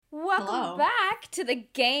welcome back to the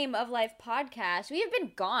Game of Life podcast. We have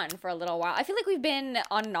been gone for a little while. I feel like we've been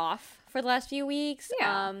on and off for the last few weeks.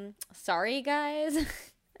 Yeah. Sorry, guys.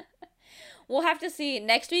 We'll have to see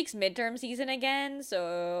next week's midterm season again,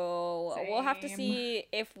 so we'll have to see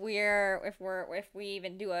if we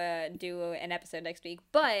even do an episode next week.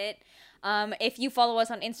 But if you follow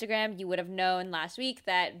us on Instagram, you would have known last week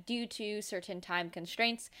that due to certain time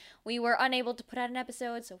constraints, we were unable to put out an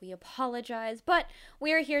episode, so we apologize. But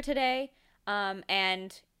we are here today,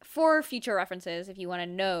 and for future references, if you want to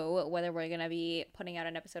know whether we're going to be putting out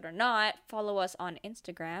an episode or not, follow us on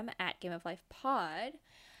Instagram at Game of Life Pod.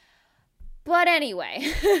 But anyway,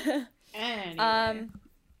 since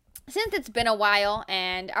it's been a while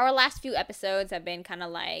and our last few episodes have been kind of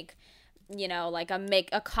like, you know, like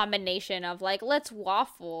a combination of like, let's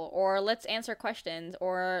waffle or let's answer questions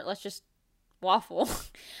or let's just waffle.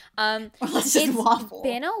 It's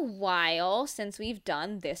been a while since we've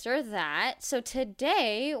done this or that. So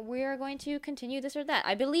today we're going to continue this or that.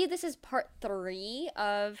 I believe this is part 3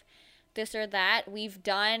 of this or that. We've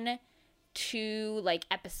done 2 like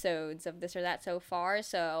episodes of this or that so far,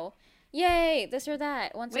 so yay, this or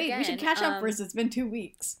that once again. Wait, we should catch up first. It's been 2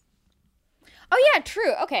 weeks. Oh yeah,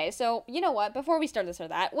 true. Okay, so you know what, before we start this or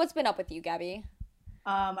that, what's been up with you, Gabby?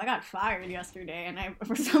 I got fired yesterday, and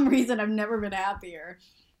for some reason I've never been happier.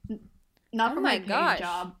 Not for my paying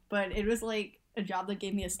job, but it was like a job that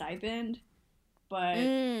gave me a stipend, but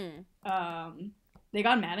they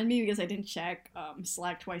got mad at me because I didn't check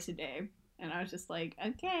Slack twice a day, and I was just like,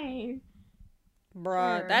 okay.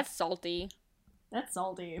 Bruh, sure. That's salty. That's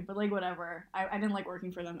salty, but like whatever. I didn't like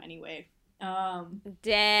working for them anyway.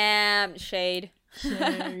 Damn, shade.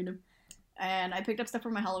 And I picked up stuff for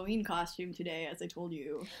my Halloween costume today, as I told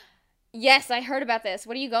you. Yes, I heard about this.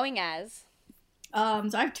 What are you going as? So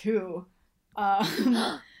I have 2.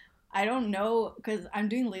 I don't know, because I'm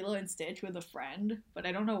doing Lilo and Stitch with a friend, but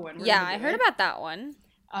I don't know when we're Yeah, I heard about that one.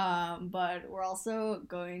 But we're also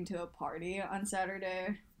going to a party on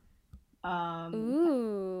Saturday.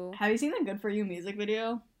 Ooh. Have you seen the Good For You music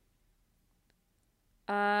video?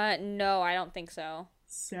 No, I don't think so.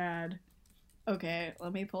 Sad. Okay,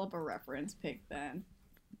 let me pull up a reference pic then.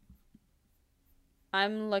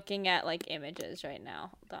 I'm looking at, like, images right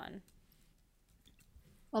now. Hold on.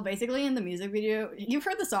 Well, basically in the music video, you've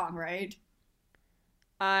heard the song, right?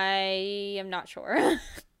 I am not sure.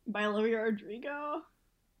 By Olivia Rodrigo?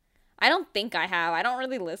 I don't think I have. I don't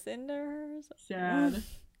really listen to her. So. Sad.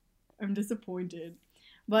 I'm disappointed.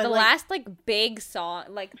 But the last, like, big song,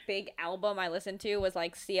 like, big album I listened to was,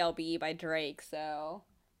 like, CLB by Drake, so.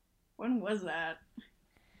 When was that?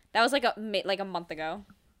 That was, like, a month ago.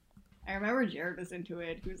 I remember Jared was into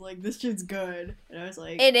it. He was like, this shit's good. And I was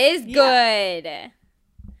like, it is good.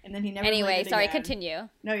 And then he never Anyway, sorry, again. continue.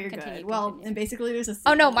 No, you're good. Well, and basically there's a scene.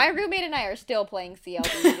 Oh, no, my roommate and I are still playing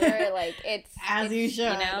CLB. We're, like, it's... As you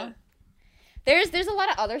should. You know? There's a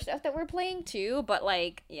lot of other stuff that we're playing too, but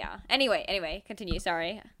like, yeah. Anyway, continue,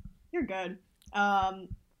 sorry. You're good. And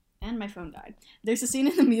my phone died. There's a scene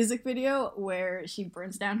in the music video where she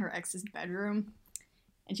burns down her ex's bedroom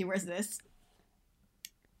and she wears this.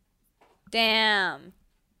 Damn.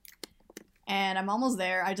 And I'm almost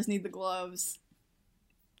there. I just need the gloves.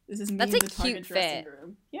 This is me That's in a the Target cute dressing fit.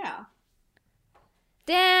 room. Yeah.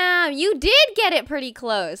 Damn, you did get it pretty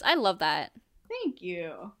close. I love that. Thank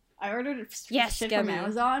you. I ordered Yes, shit from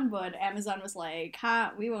Amazon, but Amazon was like,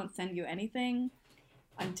 we won't send you anything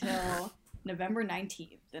until November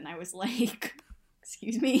 19th. And I was like,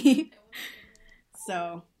 excuse me?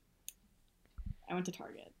 So, I went to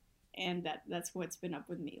Target. And that's what's been up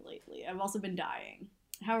with me lately. I've also been dying.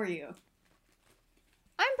 How are you?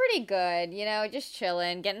 I'm pretty good, you know, just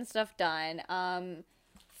chilling, getting stuff done.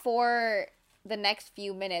 For the next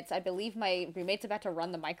few minutes, I believe my roommate's about to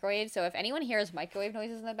run the microwave, so if anyone hears microwave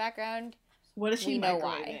noises in the background, what is she know microwaving?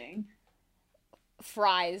 Why.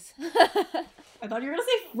 Fries. I thought you were gonna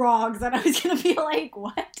say frogs, and I was gonna be like,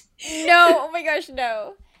 what? No, oh my gosh,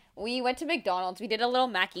 no. We went to McDonald's. We did a little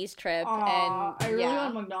Mackey's trip, and I really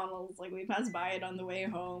want McDonald's. Like, we passed by it on the way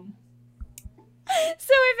home.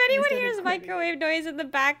 So if anyone hears microwave noise in the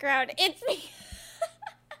background, it's me.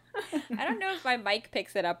 I don't know if my mic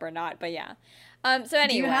picks it up or not, but yeah. So anyway.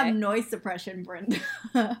 Do you have noise suppression, Brenda?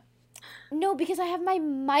 No, because I have my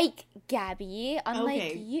mic, Gabby.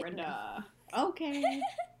 Unlike you. Brenda. Okay.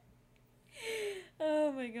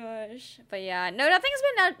 Oh my gosh. But yeah, no,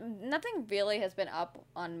 nothing really has been up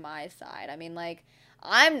on my side. I mean, like,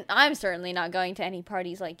 I'm certainly not going to any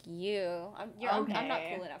parties like you. I'm not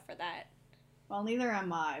cool enough for that. Well, neither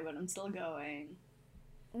am I, but I'm still going.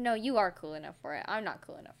 No, you are cool enough for it. I'm not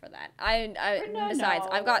cool enough for that. Besides, no.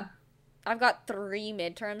 I've got I've got 3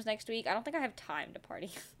 midterms next week. I don't think I have time to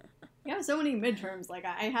party. You have so many midterms. Like,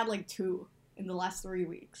 I had, like, 2 in the last 3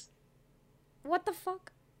 weeks. What the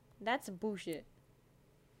fuck? That's bullshit.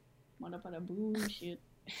 Wanna put a bullshit.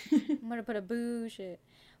 I'm gonna put a bullshit.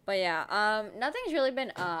 But yeah, nothing's really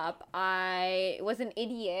been up. I was an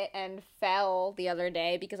idiot and fell the other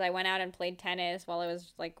day because I went out and played tennis while it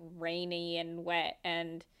was, like, rainy and wet,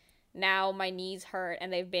 and now my knees hurt,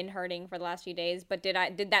 and they've been hurting for the last few days. But did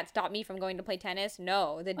that stop me from going to play tennis?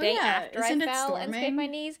 No. The day after I fell and scraped my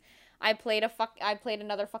knees, I played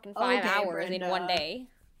another fucking 5 hours in one day.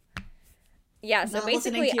 Yeah, so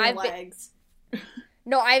basically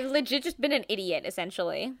No, I've legit just been an idiot,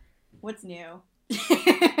 essentially. What's new?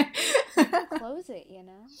 Close it, you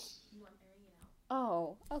know?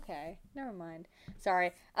 Oh, okay. Never mind.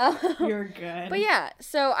 Sorry. You're good. But yeah,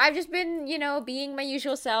 so I've just been, being my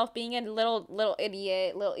usual self, being a little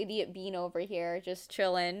idiot bean over here, just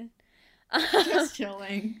chilling. Just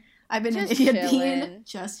chilling. I've been just an idiot bean,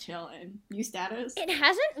 just chilling. New status? It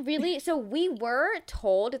hasn't really. So we were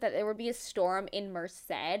told that there would be a storm in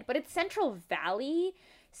Merced, but it's Central Valley,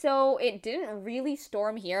 so it didn't really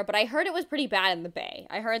storm here. But I heard it was pretty bad in the Bay.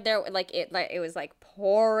 I heard it was like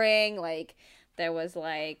pouring, like there was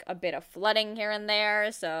like a bit of flooding here and there.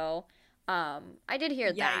 So, I did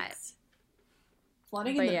hear that.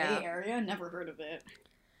 Flooding in the Bay Area? Never heard of it.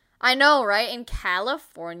 I know, right? In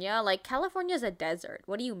California, like, California's a desert.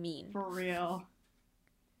 What do you mean? For real.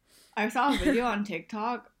 I saw a video on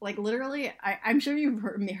TikTok, like, literally, I'm sure you've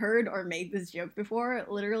heard or made this joke before,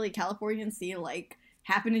 literally, Californians see, like,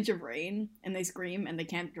 half an inch of rain, and they scream, and they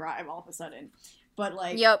can't drive all of a sudden. But,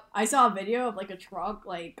 like, I saw a video of, like, a truck,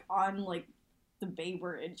 like, on, like, the Bay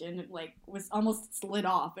Bridge, and it, like, was almost slid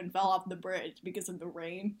off and fell off the bridge because of the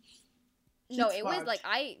rain. No, it was like,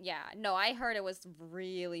 I heard it was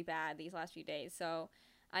really bad these last few days. So,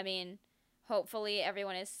 I mean, hopefully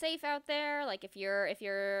everyone is safe out there. Like, if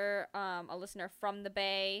you're a listener from the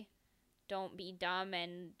Bay, don't be dumb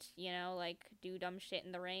and, like, do dumb shit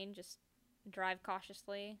in the rain. Just drive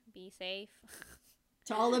cautiously, be safe.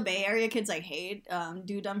 To all the Bay Area kids I hate,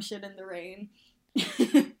 do dumb shit in the rain.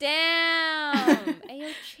 Damn!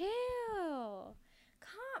 Ayo, chill.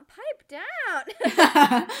 Pipe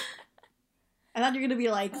down. I thought you were gonna be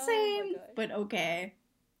like, same, but okay.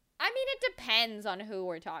 I mean, it depends on who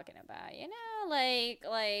we're talking about,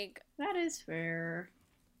 like... That is fair.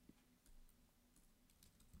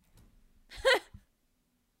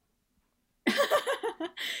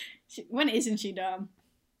 When isn't she dumb?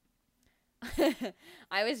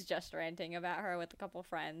 I was just ranting about her with a couple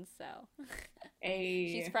friends, so...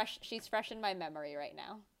 Hey. She's fresh in my memory right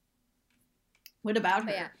now. What about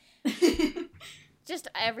her? Yeah. Just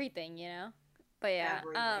everything, But yeah,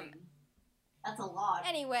 everything. That's a lot.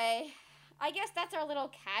 Anyway, I guess that's our little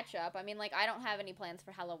catch up. I mean, like, I don't have any plans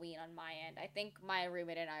for Halloween on my end. I think my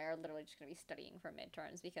roommate and I are literally just gonna be studying for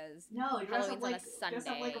midterms because Halloween's on a Sunday. Dress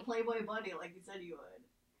up like a Playboy bunny, like you said you would.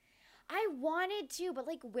 I wanted to, but,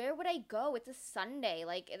 like, where would I go? It's a Sunday.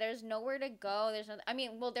 Like, there's nowhere to go. I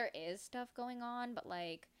mean, well, there is stuff going on, but,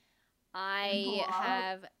 like, I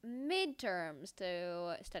have midterms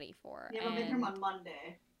to study for. You have a midterm on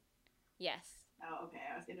Monday. Yes. Oh, okay.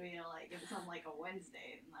 I was gonna be like, if it's on like a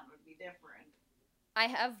Wednesday, then that would be different. I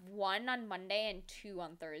have 1 on Monday and 2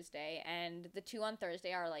 on Thursday, and the 2 on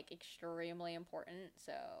Thursday are, like, extremely important,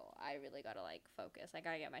 so I really gotta, like, focus. I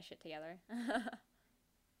gotta get my shit together.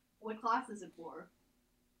 What class is it for?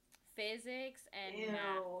 Physics and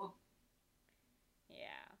math.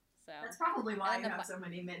 Yeah, so... That's probably why I have so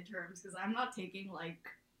many midterms, because I'm not taking, like,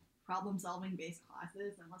 problem-solving based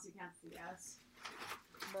classes unless you count CS.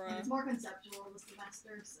 Bruh. And it's more conceptual this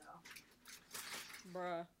semester, so...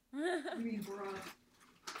 Bruh. You mean bruh.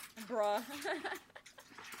 Bruh.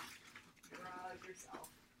 Bruh yourself.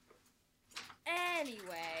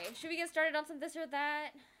 Anyway, should we get started on some this or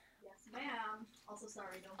that? Yes, ma'am. Also,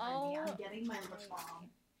 sorry, don't mind me. I'm getting my lip balm.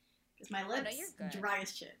 Because my lips dry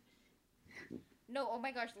as shit. No, oh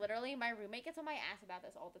my gosh, literally, my roommate gets on my ass about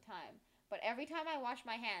this all the time. But every time I wash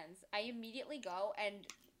my hands, I immediately go and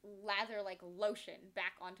lather, like, lotion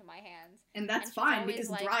back onto my hands. And that's fine, because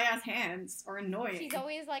like, dry-ass hands are annoying. She's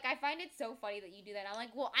always like, I find it so funny that you do that. I'm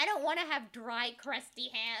like, well, I don't want to have dry, crusty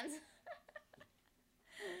hands.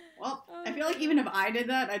 Well, I feel like even if I did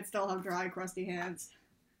that, I'd still have dry, crusty hands.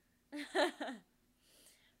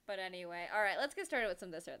 But anyway, alright, let's get started with some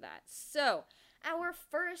this or that. So,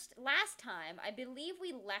 last time, I believe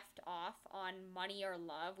we left off on Money or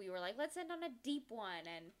Love. We were like, let's end on a deep one,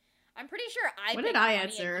 and I'm pretty sure I picked Money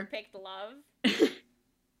and you picked Love.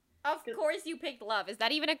 Of course you picked love. Is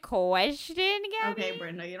that even a question, Gabby? Okay,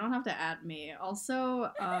 Brenda, you don't have to add me.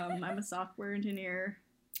 Also, I'm a software engineer.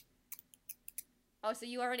 Oh, so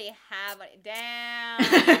you already have Damn.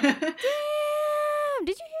 Damn.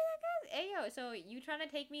 Did you hear that, guys? Ayo, so you trying to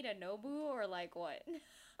take me to Nobu or like what?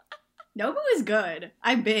 Nobu is good.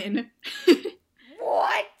 I've been.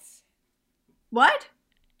 What? What?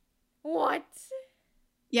 What?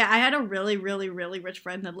 Yeah, I had a really, really, really rich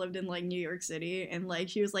friend that lived in, like, New York City, and, like,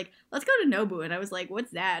 she was like, let's go to Nobu, and I was like,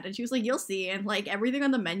 what's that? And she was like, you'll see, and, like, everything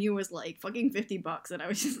on the menu was, like, fucking $50, and I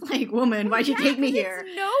was just like, woman, why'd you take me here?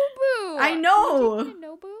 It's Nobu! I know! Can you take me to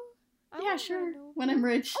Nobu? Yeah, sure, when I'm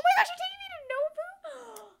rich. Oh my gosh, you're taking me to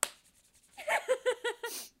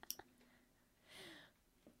Nobu?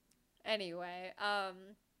 Anyway,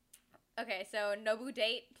 okay, so Nobu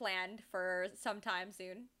date planned for sometime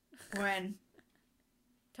soon. When?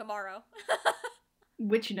 Tomorrow.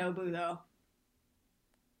 Which Nobu, though?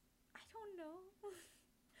 I don't know.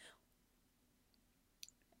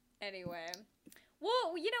 Anyway.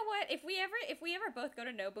 Well, you know what? If we ever both go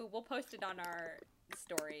to Nobu, we'll post it on our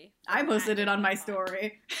story. I posted it on my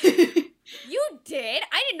story. You did?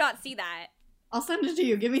 I did not see that. I'll send it to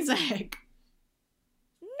you. Give me a sec.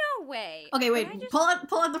 No way. Okay, wait. Pull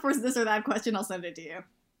out the first this or that question. I'll send it to you.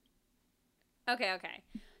 Okay.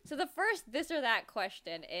 So the first this or that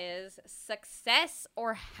question is success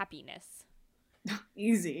or happiness?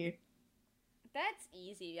 Easy. That's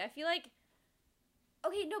easy. I feel like...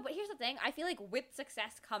 Okay, no, but here's the thing. I feel like with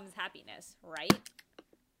success comes happiness, right?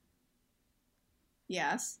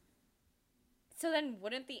 Yes. So then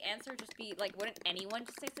wouldn't the answer just be, like, wouldn't anyone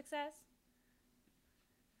just say success?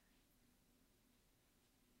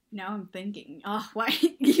 Now I'm thinking. Oh, why?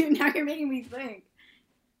 Now you're making me think.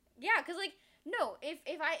 Yeah, because, like, no, if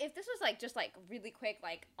this was, like, just, like, really quick,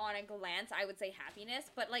 like, on a glance, I would say happiness.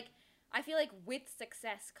 But, like, I feel like with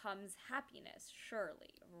success comes happiness,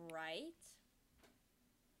 surely, right?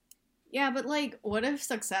 Yeah, but, like, what if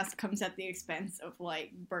success comes at the expense of,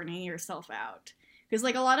 like, burning yourself out? Because,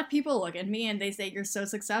 like, a lot of people look at me and they say you're so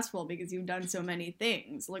successful because you've done so many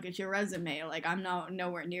things. Look at your resume. Like, I'm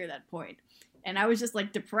nowhere near that point. And I was just,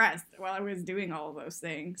 like, depressed while I was doing all of those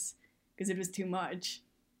things because it was too much.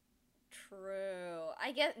 True.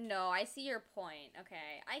 I see your point.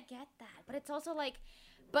 Okay, I get that. But it's also, like...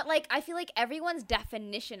 But, like, I feel like everyone's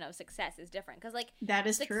definition of success is different. Because, like... That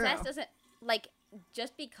is true. Success doesn't... Like,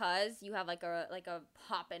 just because you have, like a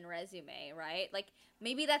poppin' resume, right? Like,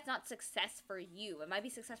 maybe that's not success for you. It might be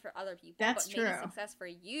success for other people. That's true. Maybe success for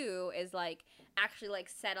you is, like, actually, like,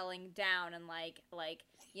 settling down and, like,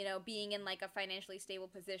 you know, being in, like, a financially stable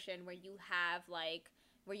position where you have, like...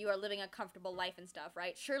 where you are living a comfortable life and stuff,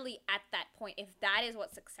 right? Surely at that point, if that is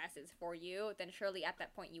what success is for you, then surely at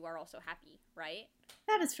that point you are also happy, right?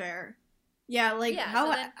 That is fair. Yeah, like,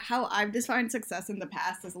 how I've defined success in the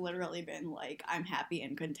past has literally been, like, I'm happy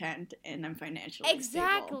and content and I'm financially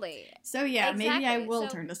stable. So, yeah, maybe I will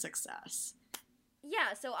turn to success.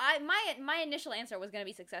 Yeah, so my initial answer was going to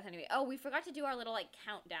be success anyway. Oh, we forgot to do our little, like,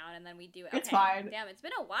 countdown, and then we do it. Okay. It's fine. Damn, it's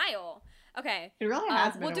been a while. Okay. It really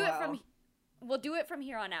has been a while. We'll do it from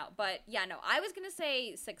here on out. But, yeah, no, I was going to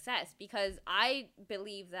say success because I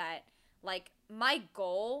believe that, like, my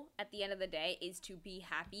goal at the end of the day is to be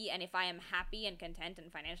happy. And if I am happy and content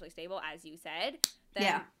and financially stable, as you said,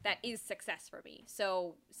 then that is success for me.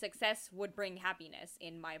 So success would bring happiness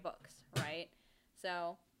in my books, right?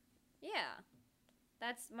 So, yeah,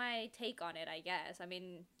 that's my take on it, I guess. I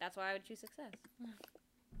mean, that's why I would choose success.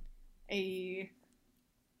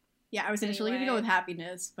 Yeah, I was initially going to go with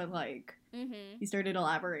happiness, but, like, you started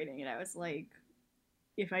elaborating, and I was like,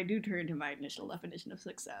 if I do turn to my initial definition of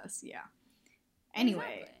success, yeah.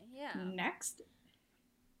 Anyway, next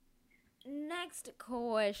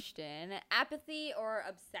question. Apathy or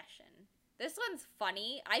obsession? This one's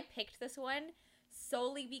funny. I picked this one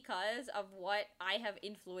solely because of what I have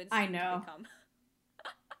influenced you to become.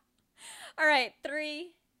 All right,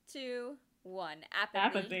 3, 2, 1.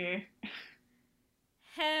 Apathy.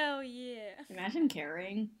 Hell yeah. Imagine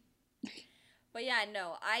caring. But yeah,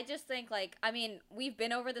 no, I just think, like, I mean, we've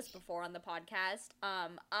been over this before on the podcast.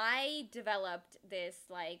 I developed this,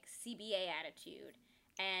 like, CBA attitude,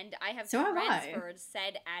 and I have transferred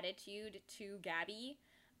said attitude to Gabby.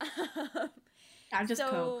 I'm just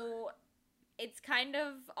Coke. It's kind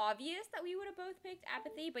of obvious that we would have both picked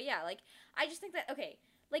apathy, but yeah, like, I just think that, okay,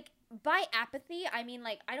 like, by apathy, I mean,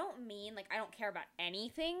 like, I don't mean, like, I don't care about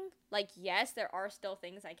anything. Like, yes, there are still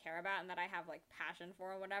things I care about and that I have, like, passion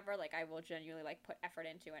for or whatever. Like, I will genuinely, like, put effort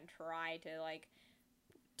into and try to, like,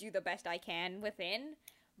 do the best I can within.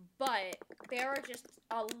 But there are just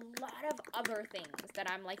a lot of other things that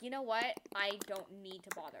I'm like, you know what? I don't need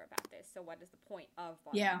to bother about this. So what is the point of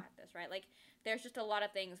bothering about this, right? Like, there's just a lot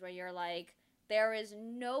of things where you're like, there is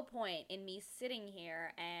no point in me sitting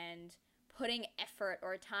here and putting effort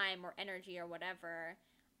or time or energy or whatever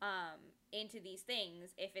into these things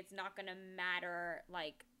if it's not going to matter,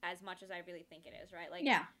 like, as much as I really think it is, right? Like,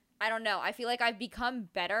 I don't know. I feel like I've become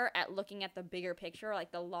better at looking at the bigger picture,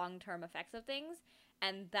 like the long-term effects of things.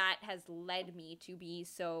 And that has led me to be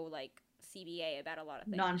so, like, CBA about a lot of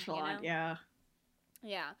things. Nonchalant, yeah.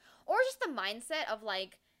 Yeah. Or just the mindset of,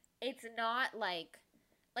 like, it's not, like,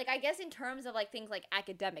 I guess in terms of, like, things like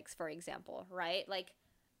academics, for example, right? Like,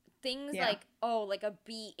 things like, oh, like, a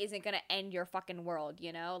B isn't gonna end your fucking world,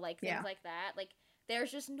 you know? Like, things like that. Like,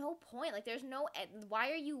 there's just no point. Like, there's no...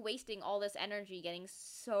 Why are you wasting all this energy getting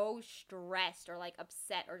so stressed or, like,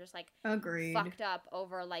 upset or just, like... Agreed. Fucked up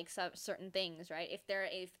over, like, certain things, right? If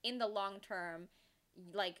in the long term,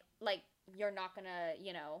 like, you're not gonna,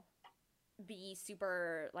 you know, be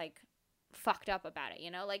super, like, fucked up about it,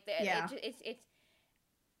 you know? Like, it's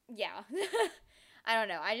yeah. I don't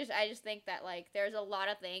know. I just think that, like, there's a lot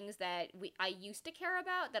of things that I used to care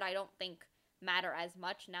about that I don't think matter as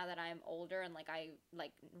much now that I'm older, and, like, I,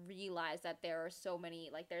 like, realize that there are so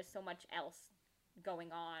many, like, there's so much else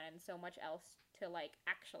going on and so much else to, like,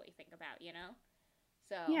 actually think about, you know?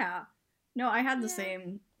 So yeah, no, I had the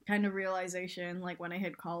same kind of realization, like, when I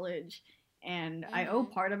hit college, and I owe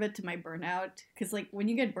part of it to my burnout, because, like, when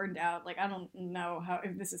you get burned out, like, I don't know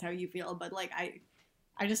if this is how you feel, but, like, I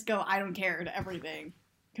just go, I don't care to everything,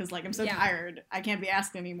 because, like, I'm so tired, I can't be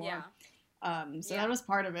asked anymore. So that was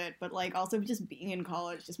part of it, but, like, also just being in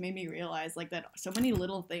college just made me realize, like, that so many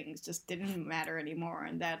little things just didn't matter anymore,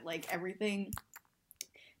 and that, like,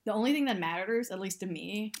 the only thing that matters, at least to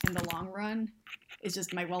me, in the long run, is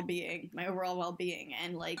just my well-being, my overall well-being,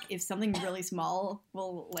 and, like, if something really small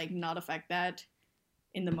will, like, not affect that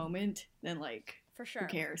in the moment, then, like, for sure, who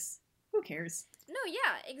cares? No,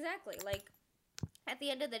 yeah, exactly. Like, at the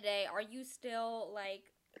end of the day, are you still,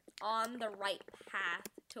 like, on the right path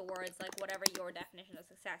towards, like, whatever your definition of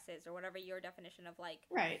success is, or whatever your definition of, like,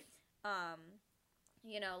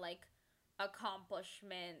 you know, like,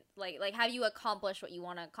 accomplishment, like have you accomplished what you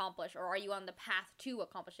want to accomplish, or are you on the path to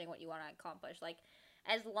accomplishing what you want to accomplish? Like,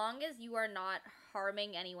 as long as you are not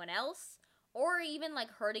harming anyone else, or even, like,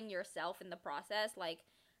 hurting yourself in the process, like,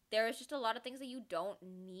 there's just a lot of things that you don't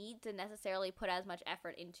need to necessarily put as much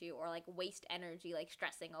effort into, or, like, waste energy, like,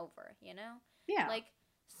 stressing over, you know? Like,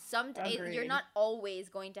 you're not always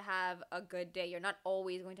going to have a good day. You're not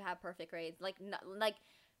always going to have perfect grades. Like,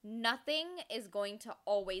 nothing is going to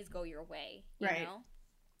always go your way, you know?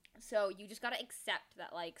 So you just gotta accept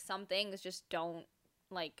that, like, some things just don't,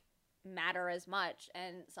 like, matter as much,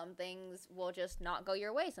 and some things will just not go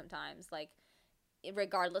your way sometimes, like,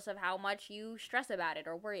 regardless of how much you stress about it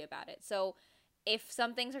or worry about it. So if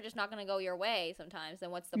some things are just not gonna go your way sometimes,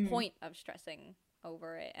 then what's the point of stressing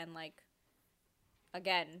over it and, like,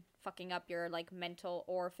 again, fucking up your, like, mental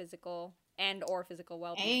or physical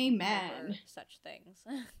well-being over such things.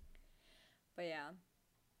 But yeah.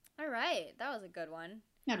 All right, that was a good one.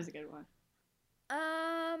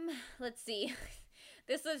 Let's see.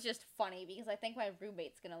 This is just funny because I think my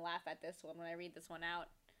roommate's gonna laugh at this one when I read this one out.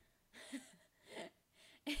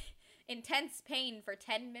 Intense pain for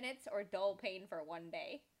 10 minutes or dull pain for 1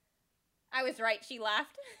 day. I was right, she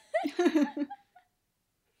laughed.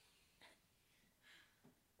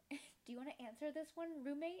 Do you want to answer this one,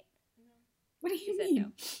 roommate? No. What do you mean?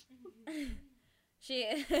 No.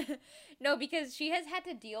 No, because she has had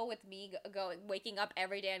to deal with me waking up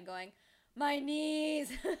every day and going, my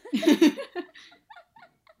knees. I can't do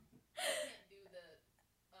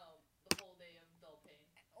the whole day of dull pain.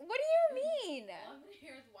 What do you mean? All I'm gonna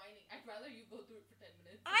hear is whining. I'd rather you go through it for 10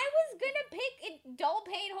 minutes. I was gonna pick dull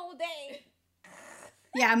pain whole day.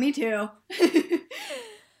 Yeah, me too.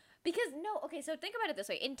 Because, so think about it this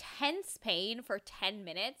way. Intense pain for 10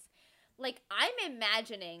 minutes, like, I'm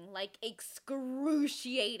imagining, like,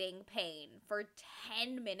 excruciating pain for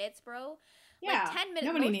 10 minutes, bro. Yeah, like, 10 minutes.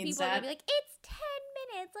 Nobody most needs people that. are gonna be like, it's 10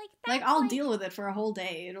 minutes. Like, that's like, I'll deal with it for a whole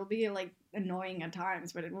day. It'll be, like, annoying at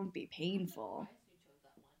times, but it won't be painful.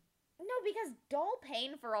 No, because dull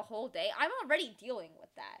pain for a whole day, I'm already dealing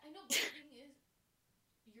with that. I know, but the thing is,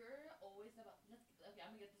 you're always about, okay,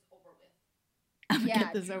 I'm gonna get this over with.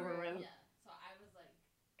 Get this over with. Yeah, so I was like...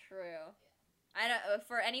 True. Yeah. I don't.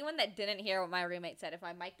 For anyone that didn't hear what my roommate said, if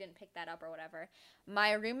my mic didn't pick that up or whatever,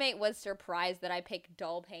 my roommate was surprised that I picked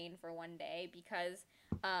dull pain for 1 day because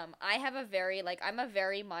I have a very, like, I'm a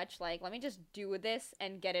very much, like, let me just do this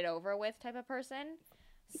and get it over with type of person.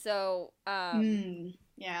 So,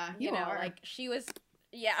 Yeah, you know, are. like she was,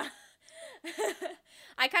 yeah.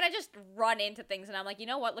 I kind of just run into things and I'm like, you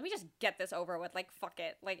know what? Let me just get this over with. Like, fuck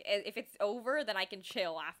it. Like, if it's over, then I can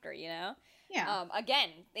chill after, you know? Yeah. Again,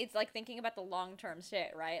 it's like thinking about the long-term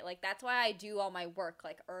shit, right? Like, that's why I do all my work,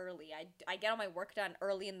 like, early. I get all my work done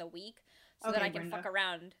early in the week so that I can fuck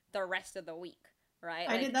around the rest of the week, right?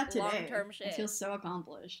 I did that today. Long-term shit. I feel so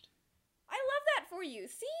accomplished. I love that for you.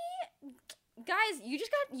 See? Guys, you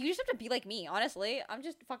just have to be like me, honestly. I'm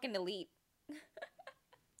just fucking elite.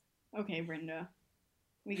 Okay, Brenda.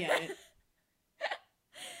 We get it.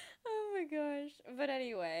 Oh my gosh. But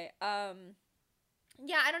anyway,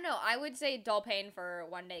 yeah, I don't know. I would say dull pain for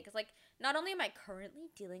one day because, like, not only am I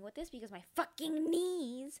currently dealing with this because my fucking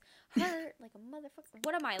knees hurt like a motherfucker.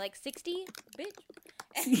 What am I, like 60,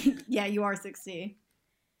 bitch? Yeah, you are 60.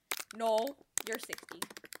 No, you're 60.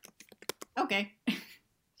 Okay.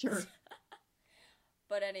 Sure.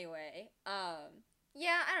 But anyway,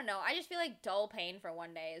 yeah, I don't know. I just feel like dull pain for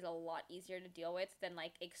one day is a lot easier to deal with than,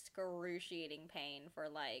 like, excruciating pain for,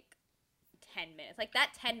 like, 10 minutes. Like,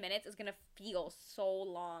 that 10 minutes is gonna feel so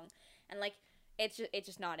long. And, like, it's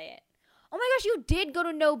just not it. Oh my gosh, you did go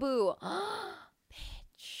to Nobu!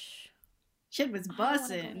 Bitch. Shit was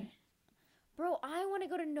bussin'. Bro, I want to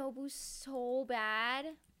go to Nobu so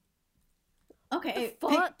bad. Okay,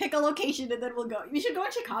 pick a location and then we'll go. We should go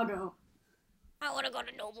in Chicago. I want to go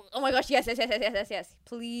to Nobu. Oh my gosh, yes.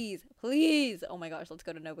 Please. Oh my gosh, let's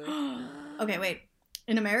go to Nobu. Okay, wait.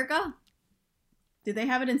 In America? Do they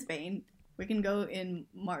have it in Spain? We can go in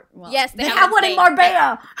yes, they have one in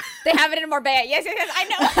Marbella. They have it in Marbella. Yes, I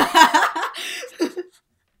know.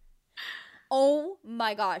 Oh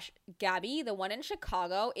my gosh, Gabby, the one in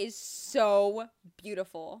Chicago is so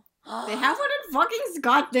beautiful. They have one in fucking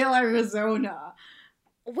Scottsdale, Arizona.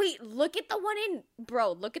 Wait, look at the one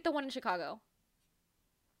in Chicago.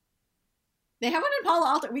 They have one in Palo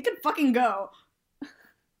Alto. We could fucking go.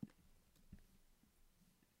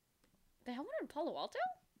 They have one in Palo Alto?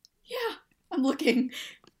 Yeah, I'm looking.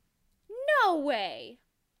 No way.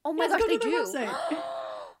 Oh my gosh, they do.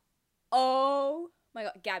 Oh my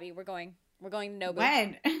god, Gabby, we're going. We're going to Nobu.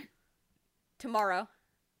 When? Tomorrow.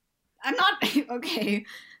 I'm not okay.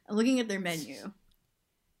 I'm looking at their menu.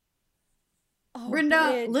 Oh, Brenda,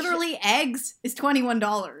 bitch. literally eggs is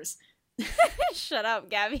 $21. Shut up,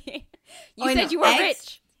 Gabby. You said you were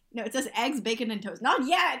rich. No, it says eggs, bacon, and toast. Not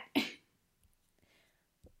yet.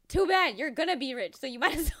 Too bad. You're gonna be rich, so you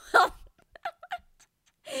might as well.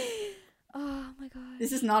 Oh my god.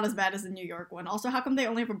 This is not as bad as the New York one. Also, how come they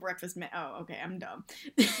only have a breakfast menu? Oh, okay, I'm dumb.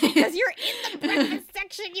 Because you're in the breakfast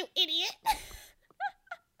section, you idiot.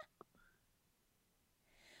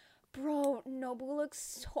 Bro, Nobu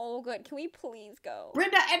looks so good. Can we please go?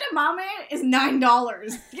 Brenda, edamame is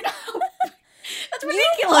 $9. You know? That's ridiculous.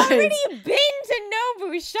 You've already been to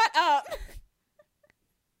Nobu. Shut up.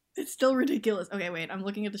 It's still ridiculous. Okay, wait. I'm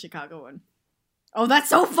looking at the Chicago one. Oh, that's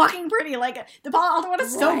so fucking pretty. Like, the Palo Alto one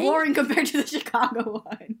is so boring compared to the Chicago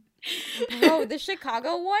one. Bro, the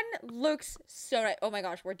Chicago one looks so nice. Oh my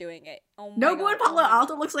gosh, we're doing it. Oh my Nobu in Palo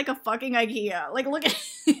Alto looks like a fucking IKEA. Like, look at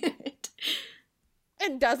it.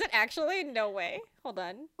 And does it actually? No way. Hold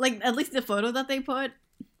on. Like, at least the photo that they put.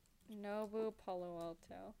 Nobu Palo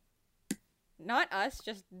Alto. Not us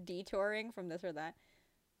just detouring from this or that.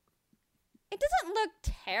 It doesn't look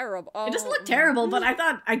terrible. Oh, it doesn't look terrible, but I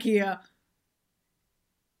thought IKEA.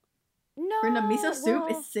 No. Brenda, miso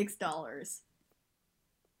soup is $6.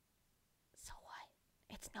 So what?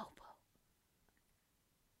 It's Nobu.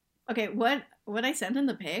 Okay, what I sent in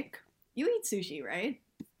the pic? You eat sushi, right?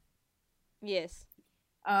 Yes.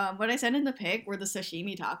 What I sent in the pic were the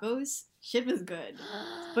sashimi tacos. Shit was good.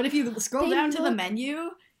 But if you scroll down to the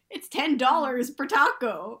menu, it's $10 per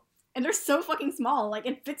taco. And they're so fucking small. Like,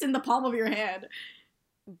 it fits in the palm of your hand.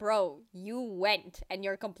 Bro, you went and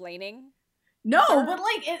you're complaining? No, but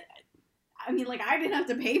like, I mean, like, I didn't have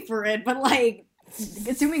to pay for it, but like,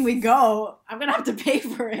 assuming we go, I'm gonna have to pay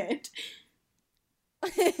for it.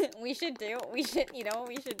 We should, you know what we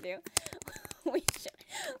should do?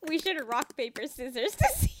 We should rock, paper, scissors to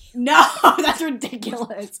see. No, that's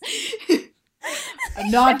ridiculous.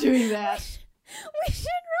 I'm not doing that. We should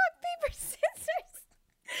rock, paper, scissors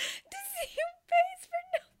to see who pays for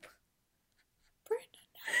Nobu. Brenda,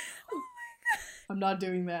 no. Oh my god. I'm not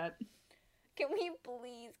doing that. Can we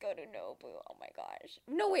please go to Nobu? Oh my gosh.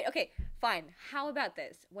 No, wait, okay, fine. How about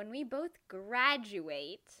this? When we both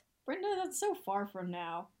graduate... Brenda, that's so far from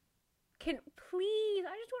now. Please,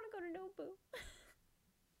 I just want to go to Nobu.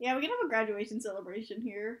 Yeah, we can have a graduation celebration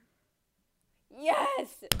here.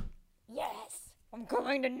 Yes! I'm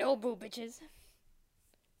going to Nobu, bitches.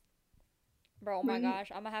 Bro, oh my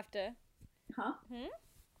gosh, I'm gonna have to... Huh?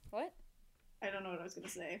 What? I don't know what I was gonna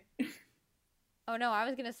say. Oh no, I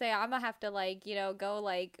was gonna say I'm gonna have to like, go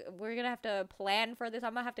like we're gonna have to plan for this.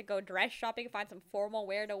 I'm gonna have to go dress shopping, find some formal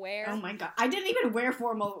wear to wear. Oh my god. I didn't even wear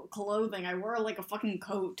formal clothing. I wore like a fucking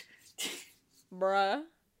coat. Bruh.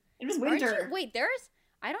 It was winter. Wait,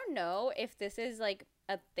 I don't know if this is like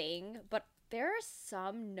a thing, but there are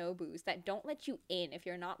some Nobus that don't let you in if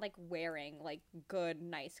you're not like wearing like good,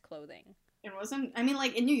 nice clothing. It wasn't, I mean,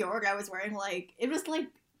 like in New York, I was wearing like, it was an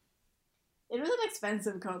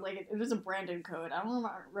expensive coat. Like it was a branded coat. I don't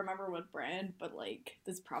remember what brand, but like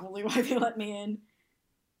that's probably why they let me in.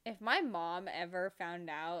 If my mom ever found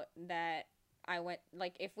out that I went,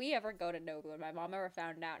 like if we ever go to Nobu and my mom ever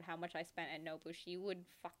found out how much I spent at Nobu, she would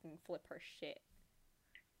fucking flip her shit.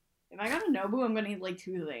 If I go to Nobu, I'm gonna need like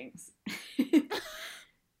 2 things.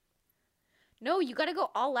 No, you gotta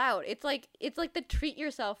go all out. It's like the treat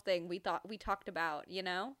yourself thing we talked about, you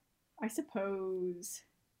know? I suppose.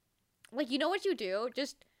 Like, you know what you do?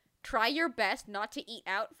 Just try your best not to eat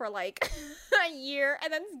out for like a year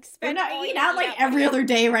and then spend all eating out like every other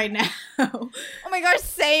day right now. Oh my gosh,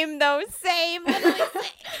 same though. Same. Literally same.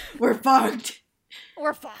 We're fucked.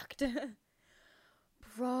 We're fucked.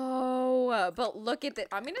 Bro, but look at this.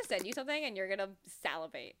 I'm gonna send you something and you're gonna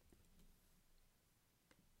salivate.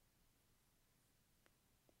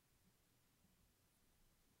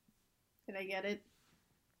 Did I get it?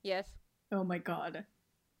 Yes. Oh my god.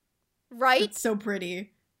 Right? It's so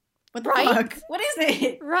pretty. What the fuck? What is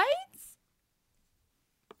it? Right?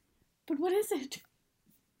 But what is it?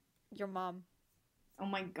 Your mom. Oh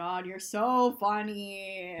my god, you're so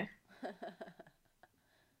funny.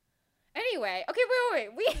 Anyway, okay, wait.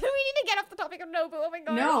 We need to get off the topic of Nobu. Oh my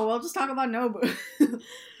gosh. No, we'll just talk about Nobu.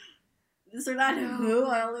 This or that, who?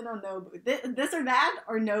 I only know Nobu. This or that,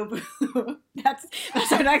 or Nobu? That's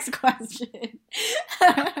our next question.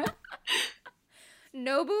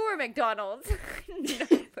 Nobu or McDonald's?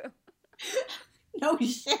 Nobu. No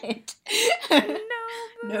shit. Nobu.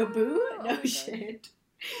 Nobu? No shit.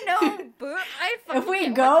 Nobu. If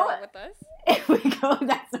we go,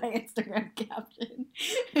 that's my Instagram caption.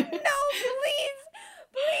 No,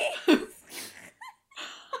 please.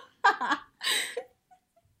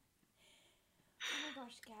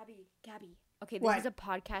 Gabby. Okay, this is a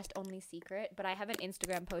podcast only secret, but I have an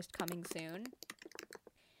Instagram post coming soon.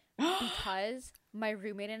 Because my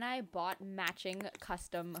roommate and I bought matching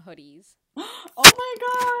custom hoodies. Oh my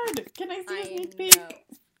god! Can I see a sneak peek?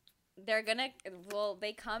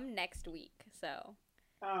 They come next week, so.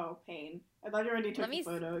 Oh, pain. I thought you already took the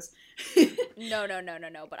photos. No,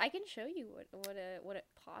 but I can show you what it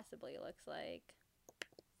possibly looks like.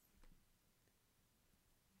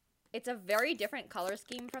 It's a very different color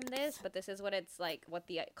scheme from this, but this is what it's like, what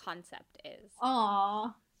the concept is.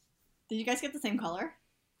 Aww. Did you guys get the same color?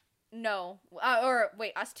 No. Or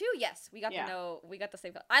wait, us two? Yes. We got the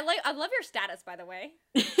same color. I love your status, by the way.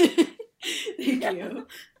 Thank you.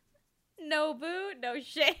 Nobu, no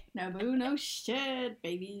shit. Nobu, no shit,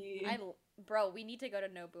 baby. Bro, we need to go to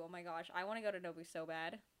Nobu. Oh my gosh. I want to go to Nobu so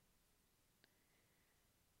bad.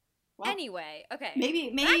 Well, anyway, okay. Maybe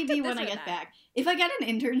when I get back. If I get an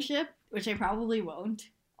internship, which I probably won't,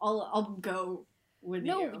 I'll go with you.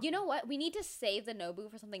 No, you know what? We need to save the Nobu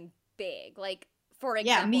for something big. Like, for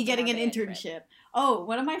example, yeah, me getting an internship. Oh,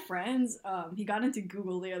 one of my friends, he got into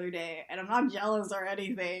Google the other day, and I'm not jealous or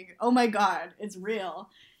anything. Oh my god, it's real.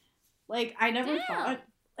 Like, I never thought,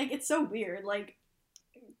 like, it's so weird. Like,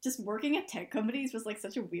 just working at tech companies was like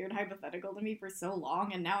such a weird hypothetical to me for so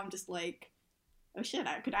long, and now I'm just like, oh shit,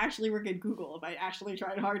 I could actually work at Google if I actually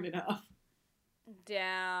tried hard enough.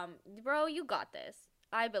 Damn. Bro, you got this.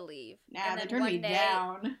 I believe. Nah, they turned me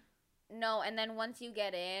down. No, and then once you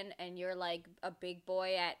get in and you're like a big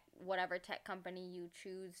boy at whatever tech company you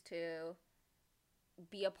choose to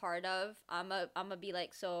be a part of, I'm a be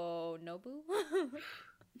like, so Nobu?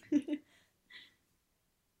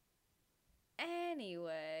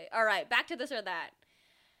 Anyway. Alright, back to this or that.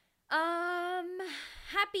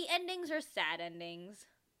 Happy endings or sad endings?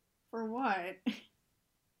 For what?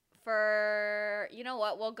 For, you know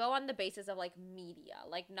what, we'll go on the basis of, like, media.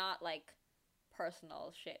 Like, not, like,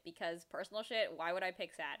 personal shit. Because personal shit, why would I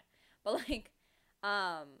pick sad? But, like,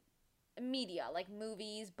 media. Like,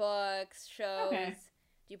 movies, books, shows. Okay.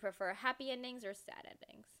 Do you prefer happy endings or sad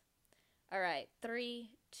endings? Alright,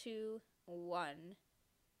 3, 2, 1.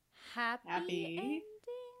 Happy endings?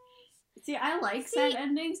 See, I like sad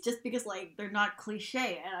endings just because, like, they're not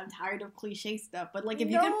cliche, and I'm tired of cliche stuff. But, like,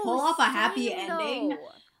 if you can pull off a happy ending,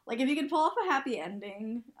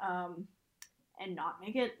 and not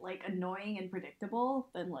make it, like, annoying and predictable,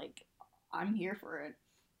 then, like, I'm here for it.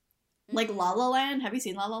 Mm-hmm. Like, La La Land. Have you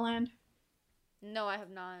seen La La Land? No, I have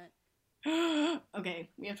not. Okay,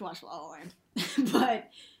 we have to watch La La Land. But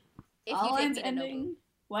If La La you take Land's me to ending. Nobu.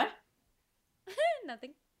 What?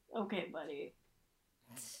 Nothing. Okay, buddy.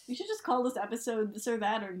 We should just call this episode This or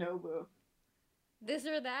That or Nobu. This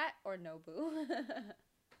or that or Nobu.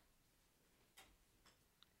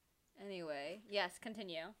 Anyway, yes,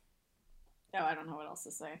 continue. Oh, I don't know what else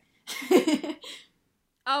to say.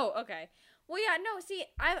 Oh, okay. Well, yeah, no, see,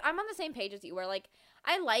 I'm on the same page as you, where, like,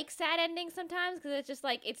 I like sad endings sometimes, because it's just,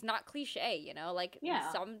 like, it's not cliche, you know? Like,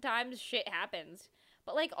 yeah. Sometimes shit happens.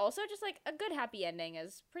 But, like, also just, like, a good happy ending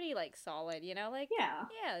is pretty, like, solid, you know? Like,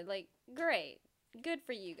 yeah, like, great. Good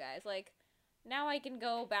for you guys. Like, now I can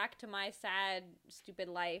go back to my sad, stupid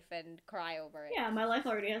life and cry over it. Yeah, my life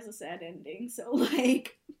already has a sad ending, so,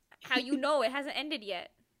 like... How you know it hasn't ended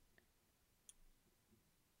yet?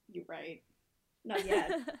 You're right. Not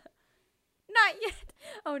yet. Not yet.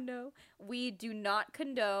 Oh no. We do not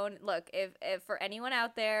condone. Look, if for anyone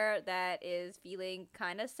out there that is feeling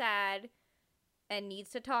kind of sad and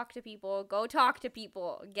needs to talk to people, go talk to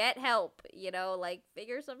people. Get help, you know, like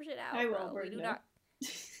figure some shit out. I will, bro. We do not.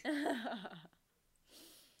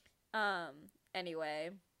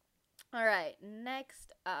 Anyway. All right,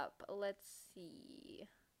 next up, let's see.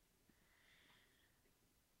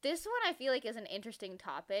 This one I feel like is an interesting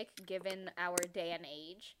topic given our day and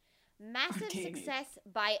age. Massive success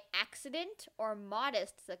by accident or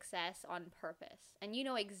modest success on purpose. And you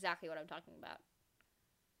know exactly what I'm talking about.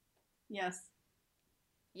 Yes.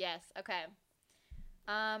 Yes, okay.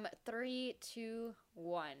 3, 2,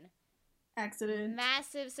 1. Accident.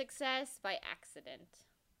 Massive success by accident.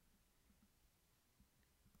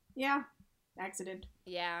 Yeah. Accident.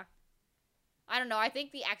 Yeah. I don't know. I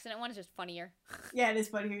think the accident one is just funnier. Yeah, it is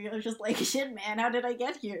funnier. You're just like, shit, man, how did I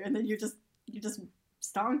get here? And then you're just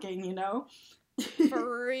stonking, you know?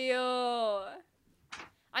 For real.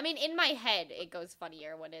 I mean, in my head, it goes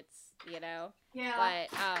funnier when it's, you know? Yeah.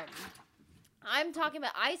 But, I'm talking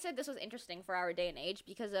about, I said this was interesting for our day and age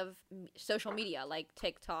because of social media, like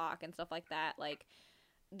TikTok and stuff like that. Like,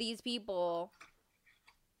 these people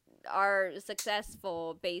are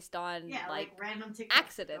successful based on, like random TikTok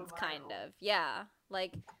accidents, kind of. Yeah.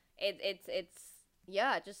 Like, it's,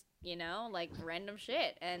 yeah, just, you know, like, random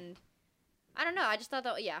shit. And I don't know. I just thought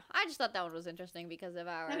that one was interesting because of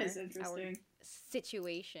our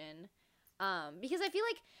situation. Because I feel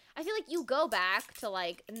like you go back to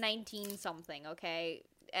like 19 something, okay,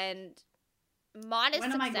 and modest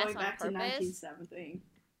when success am I going on back purpose. To 19 something?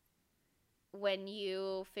 When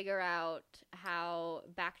you figure out how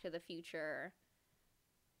Back to the Future.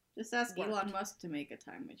 Just ask worked. Elon Musk to make a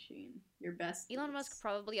time machine. Your best. Elon Musk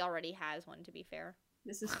probably already has one, to be fair.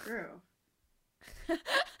 This is true.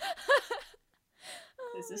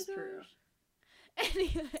 This is true.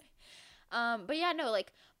 Anyway, but yeah, no,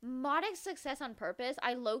 like modest success on purpose,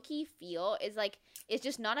 I low-key feel is like it's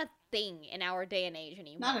just not a thing in our day and age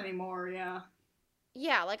anymore. Not anymore, yeah.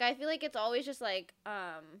 Yeah, like I feel like it's always just like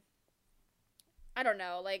I don't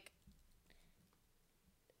know, like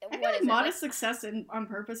I feel like modest success on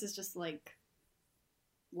purpose is just like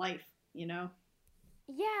life, you know?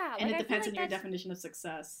 Yeah, and it depends on your definition of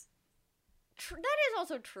success. That is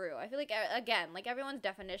also true. I feel like, again, like everyone's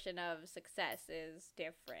definition of success is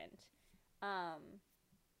different.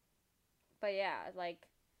 But yeah, like,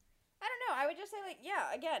 I don't know. I would just say, like,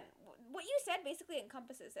 yeah, again, what you said basically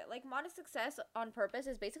encompasses it. Like, modest success on purpose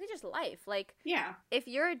is basically just life. Like, yeah, if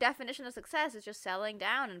your definition of success is just settling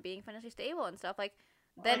down and being financially stable and stuff, like,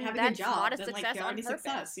 then like that's job, modest then, success like, on purpose.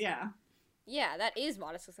 Success, yeah. Yeah, that is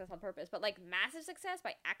modest success on purpose. But, like, massive success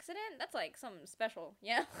by accident? That's, like, something special,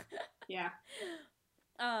 yeah? Yeah.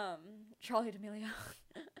 Charli D'Amelio.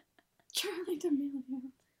 Charli D'Amelio.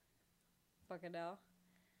 Fucking hell.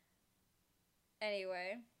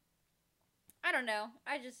 Anyway. I don't know.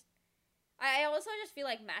 I also just feel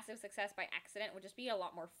like massive success by accident would just be a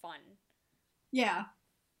lot more fun. Yeah.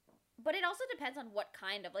 But it also depends on what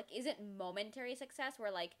kind of, like, is it momentary success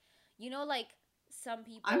where, like, you know, like, some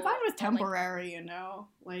people... I'm fine with temporary, like, you know?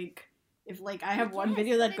 Like, if, like, I have one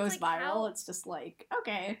video that goes like viral, it's just like,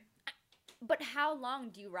 okay. But how long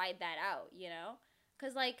do you ride that out, you know?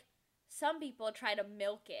 Because, like, some people try to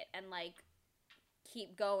milk it and, like,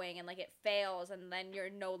 keep going and, like, it fails and then you're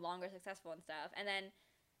no longer successful and stuff. And then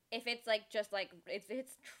if it's, like, just, like, if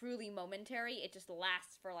it's truly momentary, it just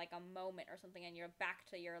lasts for, like, a moment or something and you're back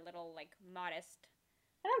to your little, like, modest...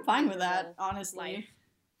 And I'm fine with that, honestly.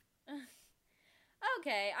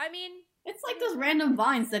 Okay, I mean... It's like those random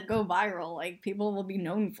vines that go viral. Like, people will be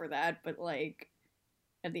known for that, but, like,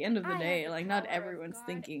 at the end of the day, like, not everyone's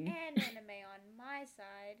thinking. And anime on my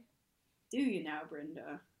side. Do you now,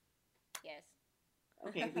 Brenda? Yes.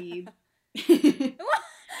 Okay, weeb.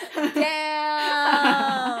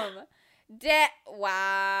 Damn.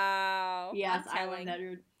 Wow. Yes, I won that.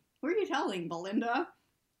 Who are you telling? Belinda?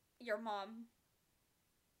 Your mom.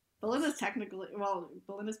 Belinda's technically, well,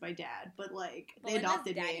 Belinda's my dad, but like, they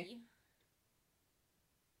adopted me.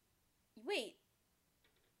 Wait.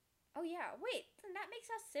 Oh yeah, wait. Then that makes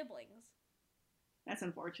us siblings. That's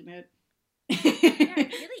unfortunate. Yeah,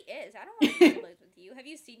 it really is. I don't want to be siblings with you. Have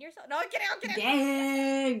you seen yourself? No, I'm kidding.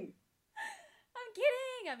 Dang.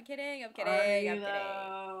 I'm kidding.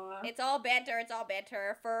 It's all banter.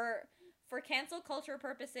 For cancel culture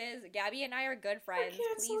purposes, Gabby and I are good friends.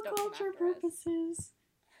 Please don't come after purposes.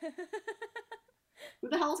 Who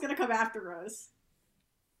the hell's gonna come after us?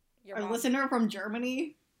 Your Our mom. listener from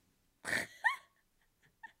Germany? Damn.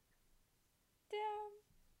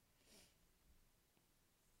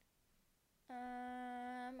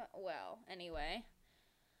 Well, anyway.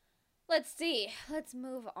 Let's see. Let's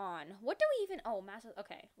move on. What do we even... Oh, massive...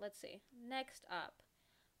 Okay, let's see. Next up.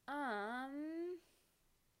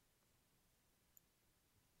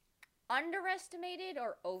 Underestimated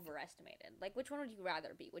or overestimated? Like, which one would you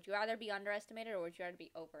rather be? Would you rather be underestimated or would you rather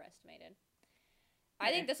be overestimated? Yeah.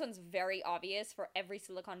 I think this one's very obvious for every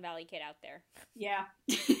Silicon Valley kid out there. Yeah.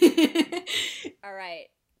 All right.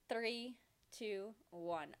 3, 2,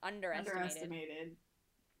 1. Underestimated.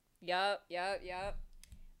 Yup.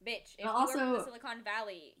 Bitch, if you are from the Silicon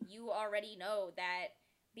Valley, you already know that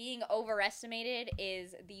being overestimated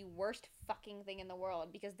is the worst fucking thing in the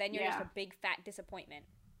world because then you're just a big fat disappointment.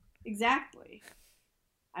 Exactly.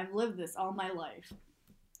 I've lived this all my life.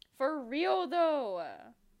 For real, though.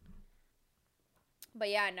 But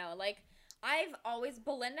yeah, no, like,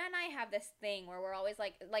 Belinda and I have this thing where we're always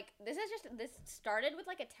like, this started with,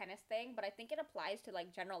 like, a tennis thing, but I think it applies to,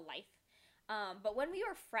 like, general life. But when we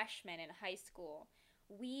were freshmen in high school,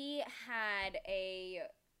 we had a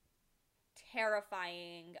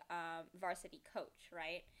terrifying varsity coach,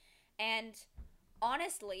 right? And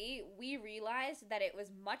honestly, we realized that it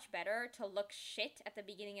was much better to look shit at the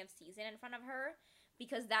beginning of season in front of her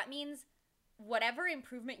because that means whatever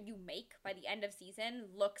improvement you make by the end of season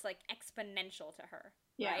looks like exponential to her,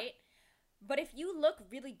 right? But if you look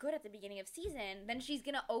really good at the beginning of season, then she's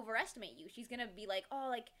gonna overestimate you. She's gonna be like, oh,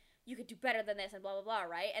 like, you could do better than this and blah, blah, blah,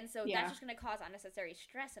 right? And so that's just gonna cause unnecessary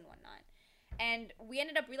stress and whatnot. And we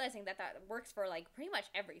ended up realizing that works for, like, pretty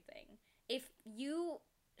much everything. If you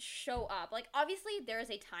show up, like, obviously there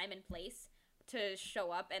is a time and place to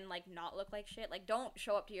show up and, like, not look like shit. Like, don't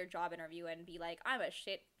show up to your job interview and be like, I'm a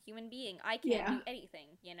shit human being, I can't do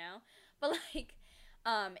anything, you know? But, like,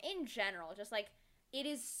 in general, just, like, it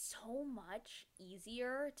is so much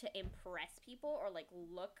easier to impress people or, like,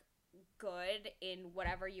 look good in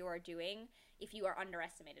whatever you are doing if you are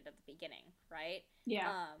underestimated at the beginning, right?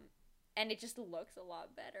 And it just looks a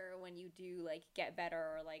lot better when you do, like, get better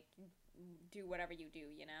or, like, do whatever you do,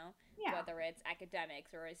 you know? Whether it's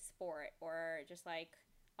academics or a sport or just, like,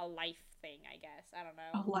 a life thing, I guess. I don't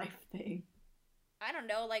know. A life thing. I don't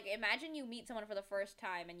know. Like, imagine you meet someone for the first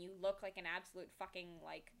time and you look like an absolute fucking,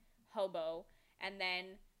 like, hobo. And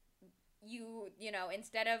then you know,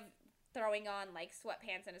 instead of throwing on, like,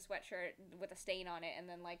 sweatpants and a sweatshirt with a stain on it and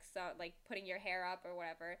then, like, putting your hair up or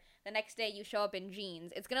whatever, the next day you show up in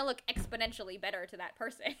jeans, it's gonna look exponentially better to that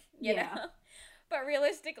person, you know? But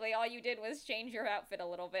realistically, all you did was change your outfit a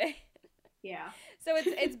little bit. So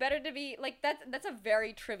it's better to be, like, that's a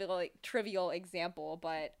very trivial example,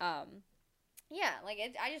 but, yeah, like,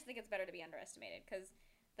 I just think it's better to be underestimated, because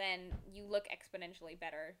then you look exponentially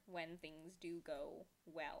better when things do go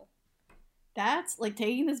well. That's, like,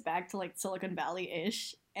 taking this back to, like, Silicon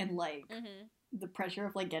Valley-ish and, like, the pressure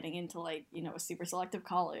of, like, getting into, like, you know, a super selective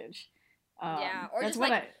college. Or just,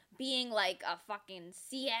 like, being, like, a fucking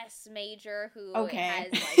CS major who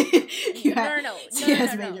has, like... no.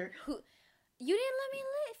 CS major. You didn't let me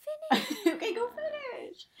finish. Okay, go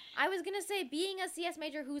finish. I was gonna say, being a CS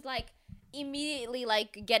major who's, like, immediately,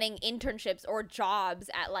 like, getting internships or jobs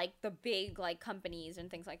at, like, the big, like, companies and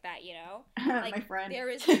things like that, you know? Like, my friend. There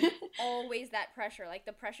is always that pressure. Like,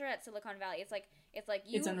 the pressure at Silicon Valley, it's like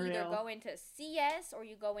you either go into CS or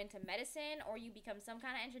you go into medicine or you become some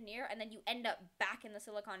kind of engineer and then you end up back in the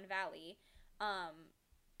Silicon Valley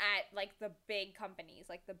at, like, the big companies,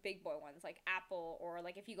 like, the big boy ones, like Apple, or,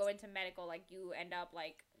 like, if you go into medical, like, you end up,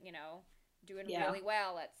 like, you know, doing really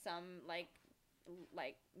well at some, like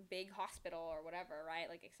big hospital or whatever, right?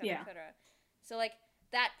 Like, et cetera, et cetera. So, like,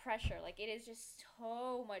 that pressure, like, it is just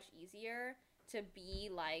so much easier to be,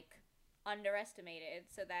 like, underestimated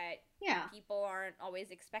so that people aren't always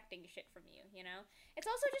expecting shit from you, you know? It's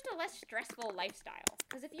also just a less stressful lifestyle,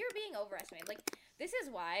 because if you're being overestimated, like, This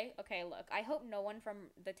is why. Okay, look. I hope no one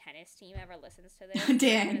from the tennis team ever listens to this.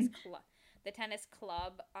 Dang. The tennis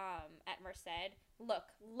club at Merced. Look,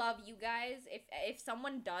 love you guys. If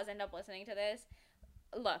someone does end up listening to this,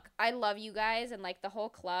 look, I love you guys, and like the whole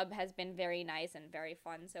club has been very nice and very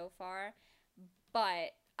fun so far.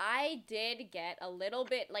 But I did get a little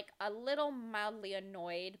mildly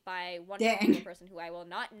annoyed by one particular person who I will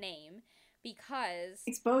not name because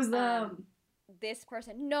expose them. This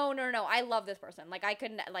person, no, I love this person. Like I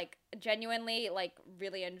could like genuinely like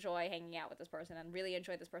really enjoy hanging out with this person and really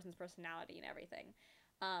enjoy this person's personality and everything.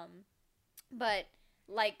 But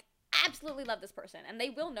like absolutely love this person, and they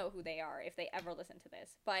will know who they are if they ever listen to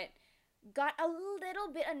this. But got a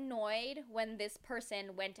little bit annoyed when this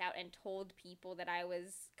person went out and told people that I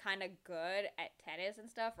was kind of good at tennis and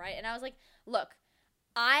stuff, right? And I was like, look,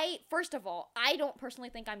 first of all, I don't personally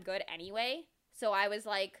think I'm good anyway. So I was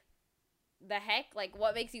like, the heck? Like,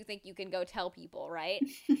 what makes you think you can go tell people, right?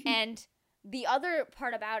 And the other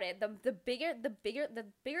part about it, the bigger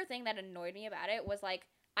thing that annoyed me about it was like,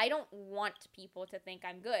 I don't want people to think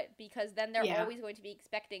I'm good because then they're always going to be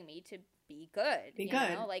expecting me to be good. You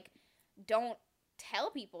know? Like, don't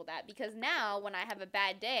tell people that because now when I have a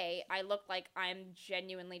bad day, I look like I'm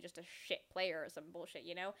genuinely just a shit player or some bullshit,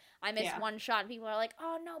 you know? I miss one shot and people are like,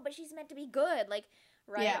 oh no, but she's meant to be good. Like,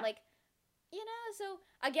 right? Yeah. Like, you know, so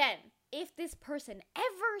again, if this person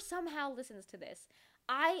ever somehow listens to this,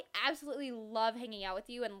 I absolutely love hanging out with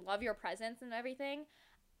you and love your presence and everything.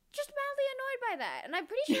 Just mildly annoyed by that. And I'm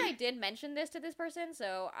pretty sure I did mention this to this person,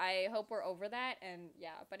 so I hope we're over that. And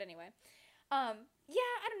yeah, but anyway. I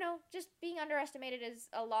don't know. Just being underestimated is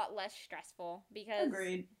a lot less stressful because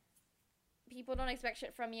Agreed. People don't expect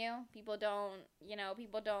shit from you. People don't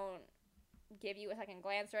give you a second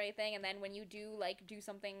glance or anything. And then when you do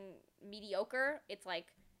something mediocre, it's like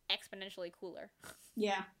exponentially cooler.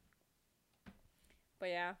 Yeah. But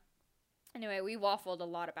yeah. Anyway, we waffled a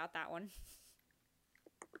lot about that one.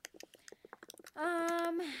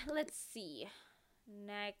 Let's see.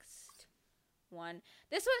 Next one.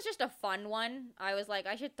 This one's just a fun one. I was like,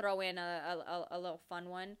 I should throw in a little fun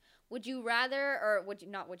one. Would you rather, or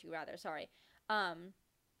sorry.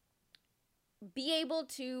 Be able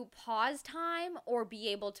to pause time or be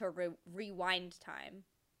able to rewind time?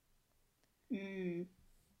 Okay.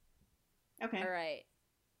 All right.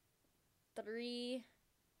 3,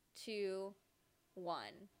 2, 1.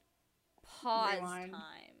 Pause Rewind.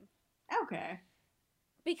 time. Okay.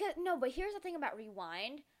 But here's the thing about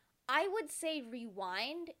rewind. I would say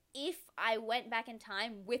rewind if I went back in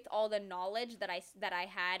time with all the knowledge that I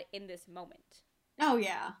had in this moment. Oh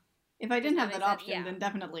yeah. If I didn't have that option, then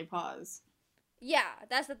definitely pause. Yeah,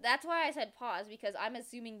 that's why I said pause, because I'm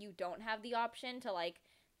assuming you don't have the option to like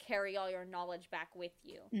carry all your knowledge back with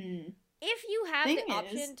you. If you have the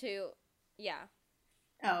option to, yeah.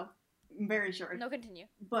 Oh, very short. No, continue.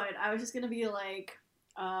 But I was just gonna be like,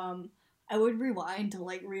 I would rewind to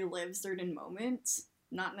like relive certain moments,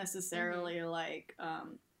 not necessarily like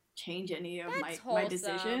change any of my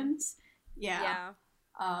decisions. Yeah.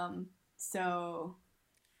 So.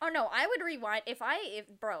 Oh no, I would rewind if I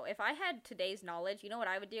had today's knowledge, you know what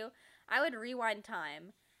I would do? I would rewind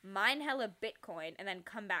time, mine hella Bitcoin, and then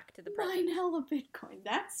come back to the present. Mine hella Bitcoin.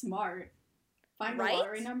 That's smart. Find the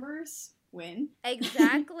lottery numbers. Win.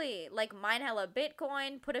 Exactly. Like mine hella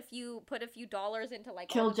Bitcoin, put a few dollars into like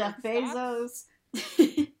kill Jeff Bezos. I don't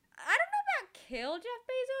know about kill Jeff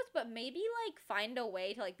Bezos, but maybe like find a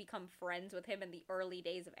way to like become friends with him in the early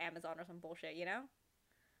days of Amazon or some bullshit, you know?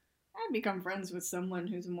 I'd become friends with someone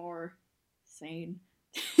who's more sane.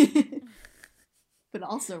 But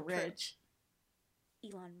also rich.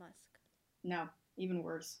 Elon Musk. No, even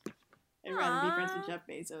worse. I'd rather be friends with Jeff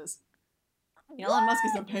Bezos. Elon Musk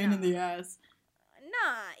is a pain in the ass.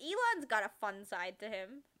 Nah, Elon's got a fun side to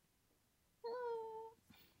him.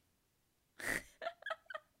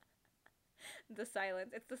 The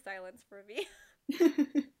silence. It's the silence for me.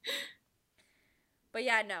 But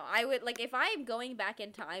yeah, no, I would, like, if I'm going back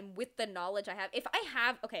in time with the knowledge I have, if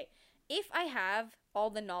I have all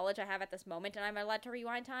the knowledge I have at this moment and I'm allowed to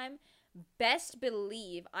rewind time, best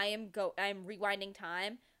believe I'm rewinding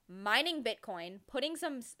time, mining Bitcoin, putting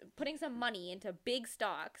some money into big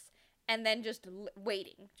stocks, and then just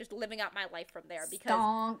waiting, just living out my life from there. Because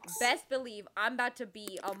stonks. Best believe I'm about to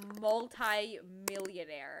be a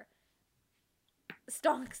multi-millionaire.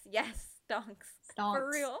 Stonks, yes, stonks. For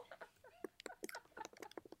real.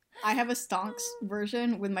 I have a stonks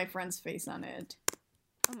version with my friend's face on it.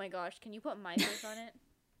 Oh my gosh, can you put my face on it?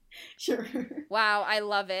 Sure. Wow, I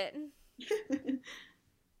love it.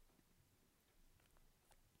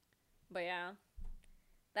 But yeah,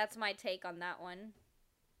 that's my take on that one.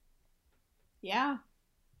 Yeah.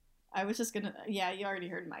 I was just gonna, yeah, you already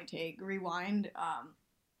heard my take. Rewind.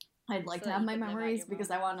 I'd like So to that have you my could live out memories your because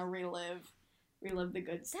I moments. want to relive the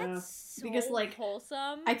good stuff. That's so because like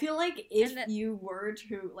wholesome. I feel like if And that- you were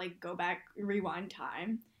to like go back, rewind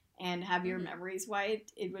time, and have your Mhm. memories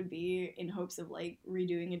wiped, it would be in hopes of like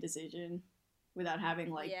redoing a decision without having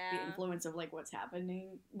like the Yeah. influence of like what's happened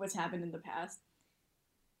in the past.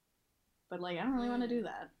 But like I don't really want to do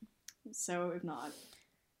that. So if not,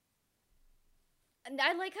 And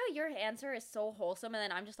I like how your answer is so wholesome, and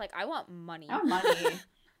then I'm just like, I want money. I want money.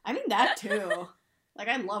 I mean that too. Like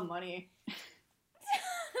I love money.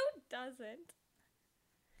 Who doesn't?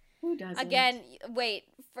 Who doesn't? Again, wait,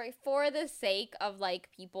 for the sake of like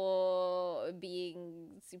people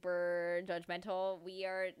being super judgmental,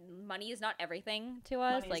 money is not everything to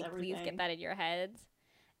us. Money is Like please everything. get that in your heads.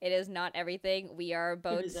 It is not everything. We are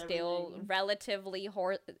both is still everything. relatively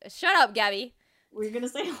Shut up, Gabby. Were you gonna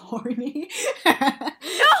say horny? No,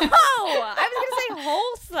 I was gonna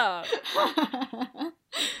say wholesome.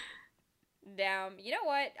 Damn. You know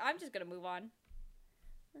what? I'm just gonna move on.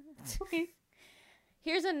 Okay.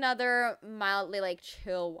 Here's another mildly like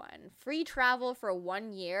chill one. Free travel for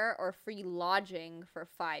 1 year or free lodging for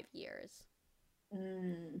 5 years.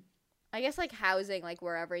 I guess like housing, like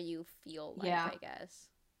wherever you feel like, Yeah. I guess.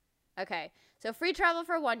 Okay. So free travel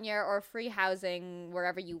for 1 year or free housing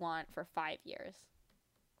wherever you want for 5 years.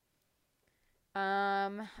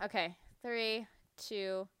 Okay. 3,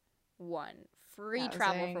 2, 1. Free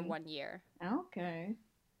travel for Housing. 1 year. Okay.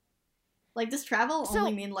 Like, does travel So-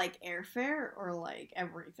 only mean like airfare or like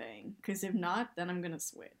everything? Because if not, then I'm gonna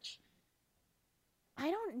switch. I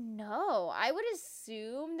don't know. I would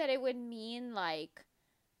assume that it would mean like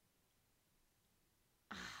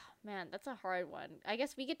man, that's a hard one. I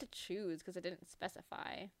guess we get to choose because it didn't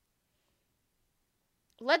specify.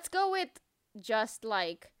 Let's go with just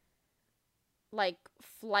like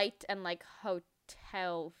flight and like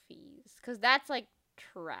hotel fees because that's like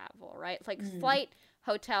travel, right? It's like flight,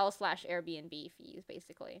 hotel / Airbnb fees,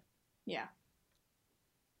 basically. Yeah.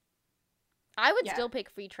 I would Yeah. still pick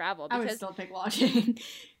free travel I because would still pick lodging.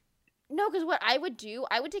 no, because what I would do,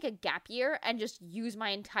 I would take a gap year and just use my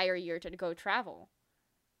entire year to go travel.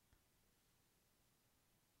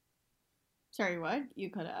 Sorry, what? You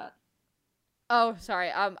cut out. Oh,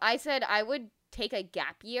 sorry. I said I would take a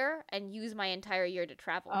gap year and use my entire year to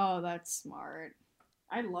travel. Oh, that's smart.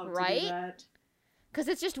 I'd love to Right? do that. Because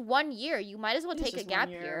it's just 1 year. You might as well It's take a just gap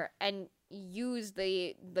 1 year. year and use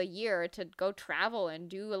the year to go travel and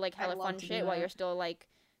do like hella I'd love fun to do shit while that. you're still like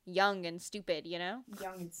young and stupid, you know?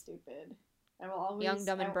 Young and stupid. I will always Young,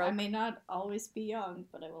 dumb, and I broke. may not always be young,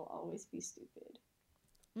 but I will always be stupid.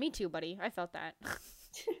 Me too, buddy. I felt that.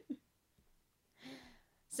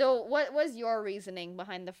 So, what was your reasoning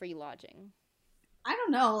behind the free lodging? I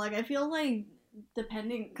don't know. Like, I feel like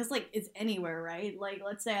depending, because like it's anywhere, right? Like,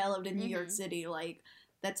 let's say I lived in New York Mhm. City, like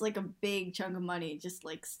that's like a big chunk of money just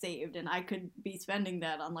like saved, and I could be spending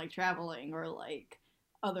that on like traveling or like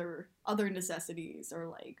other necessities or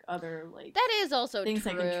like other like That is also things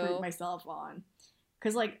true. I can treat myself on.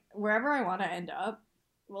 Because like wherever I want to end up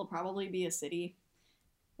will probably be a city,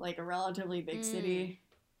 like a relatively big city.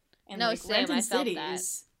 And No, like same, rent in I felt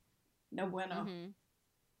cities, no bueno. Mhm.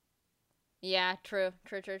 Yeah, true.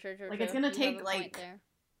 Like, it's true. gonna You have a take, point like, there.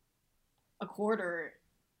 A quarter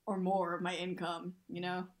or more of my income, you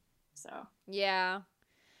know? So Yeah,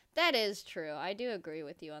 that is true. I do agree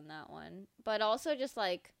with you on that one. But also just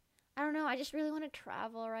like, I don't know, I just really want to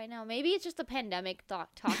travel right now. Maybe it's just the pandemic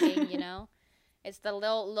talking, you know? It's the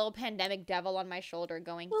little pandemic devil on my shoulder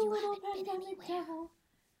going, The you little haven't been pandemic anywhere. devil.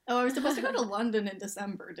 Oh, I was supposed to go to London in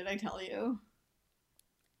December, did I tell you?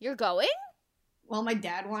 You're going? Well, my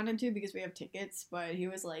dad wanted to because we have tickets, but he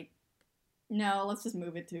was like, no, let's just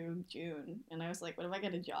move it to June. And I was like, what if I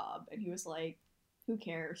get a job? And he was like, who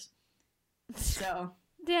cares? So,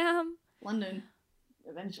 Damn. London,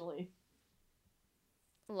 eventually.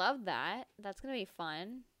 Love that. That's going to be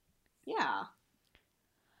fun. Yeah.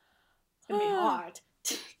 It's gonna be hot.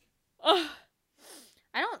 Ugh.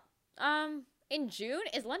 I don't, in June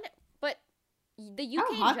is London, but the UK How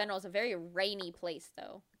in hot- general is a very rainy place,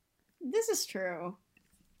 though. This is true.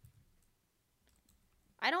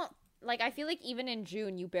 I don't, like, I feel like even in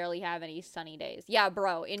June, you barely have any sunny days. Yeah,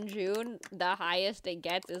 bro, in June, the highest it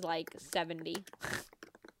gets is, like, 70.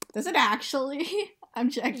 Does it actually? I'm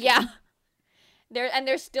checking. Yeah.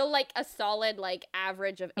 There's still, like, a solid, like,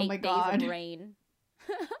 average of Oh 8 my days God. of rain.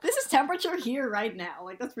 This is temperature here right now.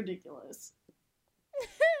 Like, that's ridiculous.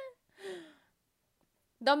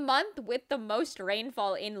 The month with the most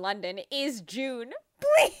rainfall in London is June.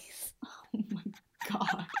 Please! Oh my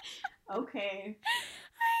god. Okay.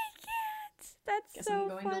 I can't. That's Guess so I'm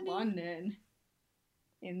going funny. to London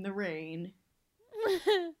in the rain.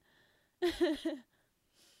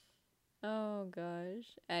 Oh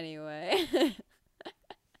gosh. Anyway.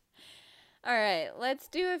 All right, let's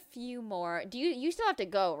do a few more. Do you still have to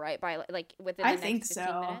go, right? By like within the next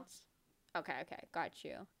 15 minutes? Okay, got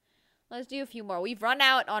you. Let's do a few more. We've run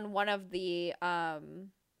out on one of the some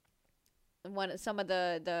of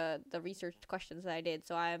the research questions that I did,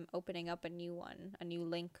 so I'm opening up a new one, a new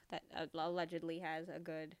link that allegedly has a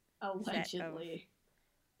good allegedly.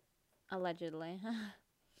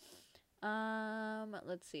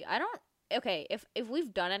 Let's see. Okay, if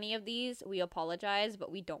we've done any of these, we apologize, but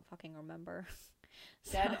we don't fucking remember.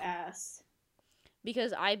 Dead ass.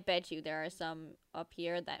 Because I bet you there are some up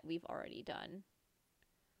here that we've already done.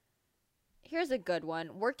 Here's a good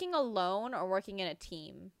one. Working alone or working in a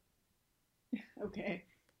team? Okay.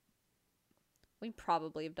 We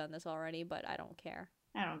probably have done this already, but I don't care.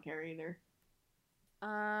 I don't care either.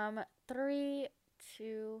 3,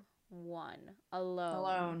 2, 1.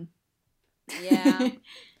 Alone. Yeah.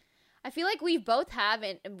 I feel like we've both had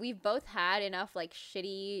enough like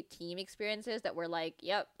shitty team experiences that we're like,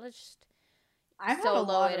 yep, let's just I've had a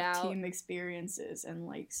lot of team experiences, and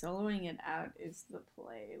like soloing it out is the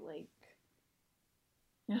play. Like,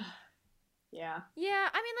 yeah. Yeah,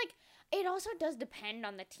 I mean, like, it also does depend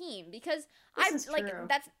on the team, because that's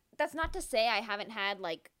not to say I haven't had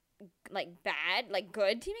like bad, like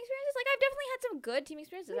good team experiences. Like, I've definitely had some good team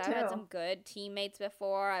experiences. I've had some good teammates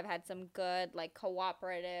before. I've had some good like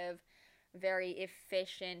cooperative, very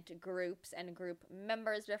efficient groups and group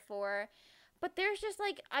members before. But there's just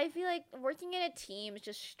like, I feel like working in a team is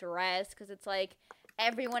just stress, because it's like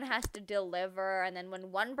everyone has to deliver, and then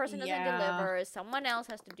when one person doesn't deliver, someone else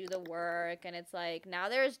has to do the work, and it's like now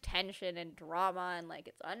there's tension and drama, and like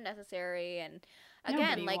it's unnecessary. And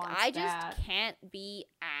again, like, I just can't be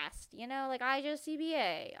asked, you know, like, I just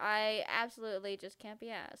CBA. I absolutely just can't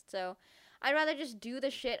be asked. So I'd rather just do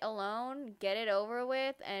the shit alone, get it over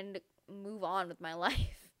with, and move on with my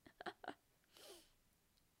life.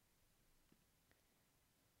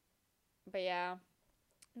 But yeah,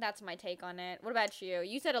 that's my take on it. What about you?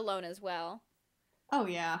 You said alone as well. Oh,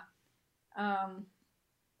 yeah.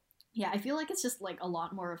 Yeah, I feel like it's just like a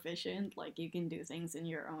lot more efficient. Like, you can do things in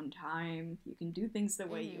your own time. You can do things the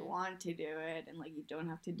way you want to do it, and like you don't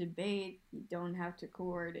have to debate. You don't have to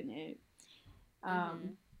coordinate.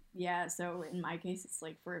 Yeah, so in my case, it's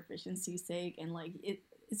like for efficiency's sake, and like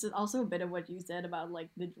it's also a bit of what you said about like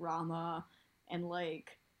the drama, and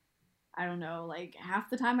like, I don't know, like half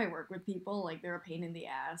the time I work with people, like they're a pain in the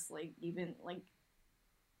ass. Like, even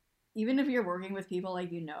if you're working with people,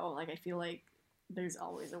 like, you know, like I feel like there's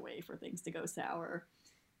always a way for things to go sour.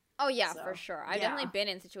 Oh yeah, so, for sure. I've definitely been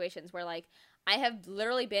in situations where like I have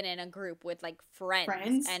literally been in a group with like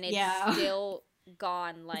friends and it's still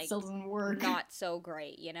gone like, it still doesn't work. Not so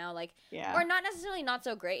great, you know, like, or not necessarily not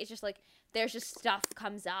so great. It's just like there's just stuff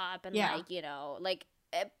comes up, and like, you know, like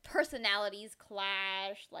personalities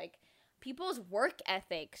clash, like people's work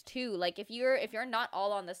ethics too. Like, if you're not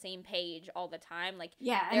all on the same page all the time, like,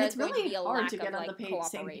 and it's really hard to get on the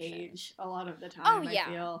same page a lot of the time. I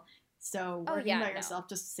feel so working by yourself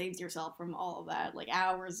just saves yourself from all of that, like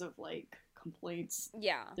hours of like complaints,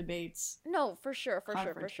 debates. No, for sure.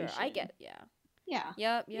 I get it.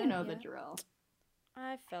 Yep. You know the drill.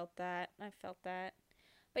 I felt that.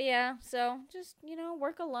 But yeah, so just, you know,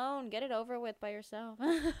 work alone, get it over with by yourself.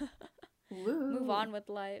 Woo. Move on with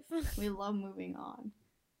life. We love moving on.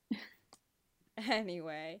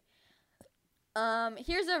 Anyway.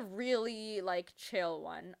 Here's a really, like, chill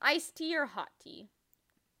one. Iced tea or hot tea?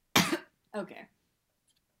 Okay.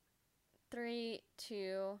 3,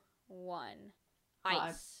 2, 1.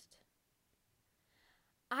 Iced.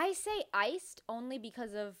 I say iced only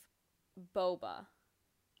because of boba.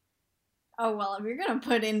 Oh, well, if you're gonna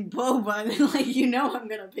put in boba, then, like, you know I'm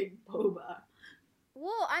gonna pick boba.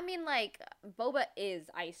 Well, I mean, like, boba is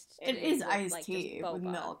iced tea. It is iced tea with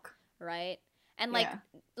milk. Right? And, like,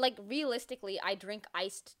 realistically, I drink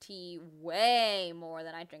iced tea way more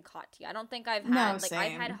than I drink hot tea. I don't think I've had,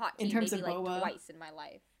 I've had hot tea maybe, like, twice in my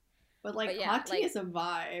life. But hot tea is a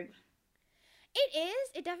vibe.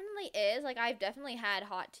 It definitely is. Like, I've definitely had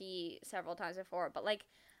hot tea several times before, but, like,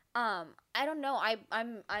 I don't know.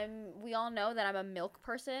 We all know that I'm a milk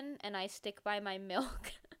person, and I stick by my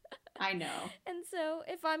milk. I know. And so,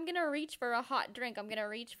 if I'm gonna reach for a hot drink, I'm gonna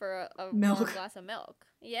reach for a warm glass of milk.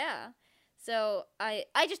 Yeah. So, I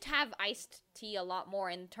just have iced tea a lot more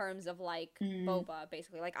in terms of, like, boba,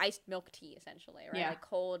 basically. Like, iced milk tea, essentially, right? Yeah. Like,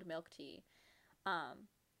 cold milk tea.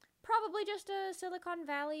 Probably just a Silicon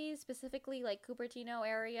Valley, specifically, like, Cupertino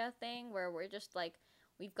area thing, where we're just, like,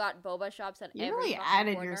 We've got boba shops at you every really fucking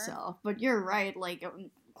added corner. yourself, but you're right. Like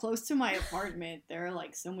close to my apartment, there are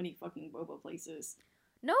like so many fucking boba places.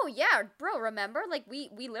 No, yeah, bro. Remember, like we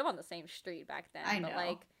live on the same street back then. I know. But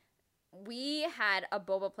like, we had a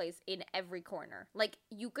boba place in every corner. Like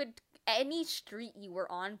you could, any street you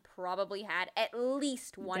were on probably had at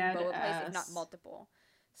least one boba place, if not multiple.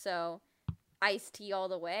 So, iced tea all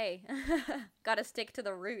the way. Gotta stick to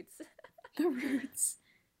the roots. The roots.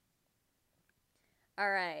 All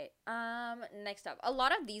right. Next up, a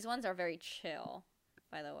lot of these ones are very chill.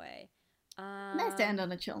 By the way. Nice to end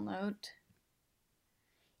on a chill note.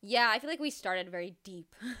 Yeah, I feel like we started very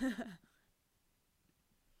deep.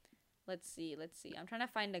 Let's see. I'm trying to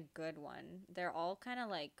find a good one. They're all kind of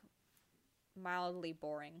like mildly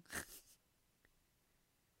boring.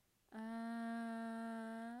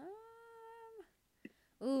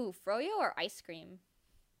 Ooh, froyo or ice cream?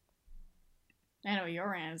 I know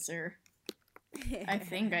your answer. I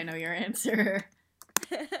think I know your answer.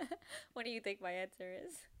 What do you think my answer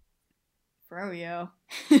is? Froyo.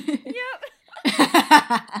 Yep.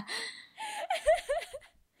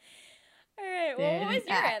 Alright, well, what was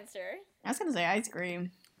your answer? I was gonna say ice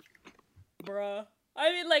cream. Bruh.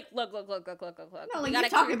 I mean, like, look. No, like, you're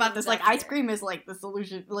talking about this, like, ice cream is, like, the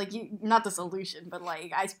solution. Like, not the solution, but,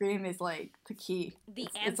 like, ice cream is, like, the key. The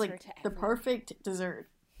answer it's like, to the everything. perfect dessert.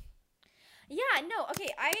 Yeah, no, okay,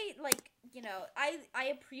 I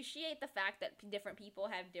appreciate the fact that different people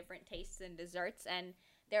have different tastes in desserts, and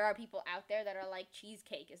there are people out there that are like,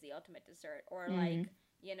 cheesecake is the ultimate dessert, or like,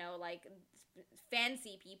 like,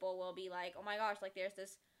 fancy people will be like, oh my gosh, like, there's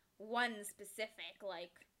this one specific,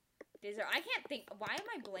 like, dessert. I can't think, why am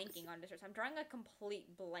I blanking on desserts? I'm drawing a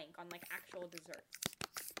complete blank on, like, actual desserts.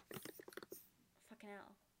 Fucking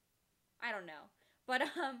hell. I don't know. But,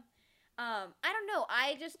 I don't know.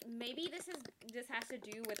 I just, maybe this has to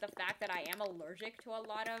do with the fact that I am allergic to a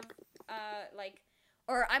lot of,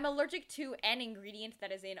 or I'm allergic to an ingredient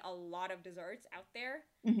that is in a lot of desserts out there.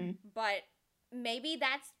 Mm-hmm. But maybe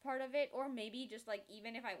that's part of it, or maybe just, like,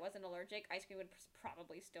 even if I wasn't allergic, ice cream would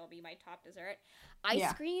probably still be my top dessert.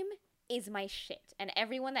 Ice cream is my shit, and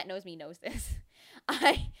everyone that knows me knows this.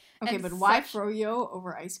 But why froyo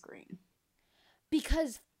over ice cream?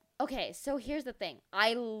 Because, okay, so here's the thing.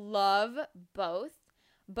 I love both,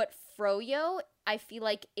 but froyo, I feel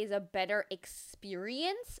like, is a better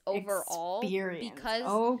experience overall.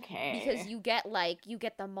 Because you get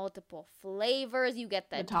the multiple flavors, you get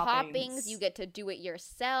the toppings, you get to do it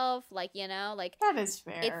yourself, like, like. That is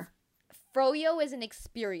fair. Froyo is an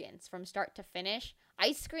experience from start to finish.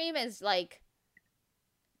 Ice cream is, like,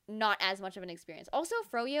 not as much of an experience. Also,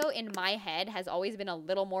 froyo, in my head, has always been a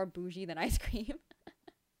little more bougie than ice cream.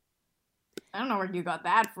 I don't know where you got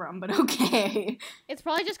that from, but okay. It's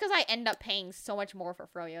probably just because I end up paying so much more for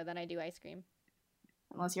froyo than I do ice cream.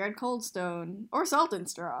 Unless you're at Cold Stone. Or Salt and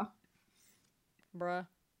Straw. Bruh.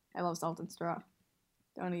 I love Salt and Straw.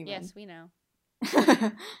 Don't even. Yes, we know.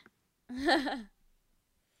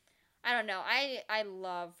 I don't know. I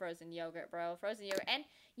love frozen yogurt, bro. Frozen yogurt. And,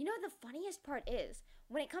 the funniest part is,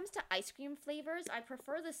 when it comes to ice cream flavors, I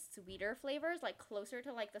prefer the sweeter flavors, like, closer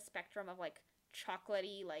to, like, the spectrum of, like,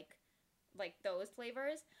 chocolatey, like those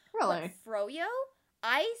flavors. Really? But froyo,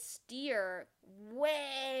 I steer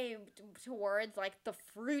way towards, like, the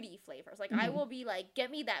fruity flavors. Like, I will be like, get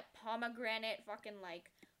me that pomegranate, fucking,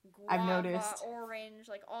 like, guava, orange,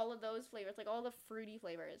 like, all of those flavors, like, all the fruity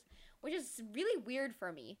flavors, which is really weird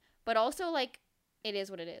for me, but also, like, it is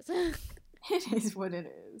what it is. It is what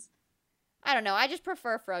it is. I don't know, I just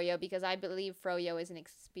prefer froyo because I believe froyo is an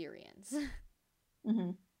experience.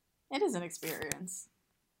 Mm-hmm. It is an experience.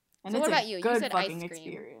 And so it's what about you? Good You said fucking ice cream.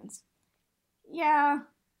 Experience. Yeah.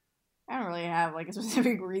 I don't really have, like, a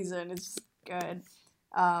specific reason. It's just good.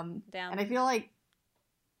 Damn. And I feel like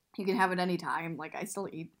you can have it any time. Like, I still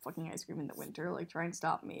eat fucking ice cream in the winter. Like, try and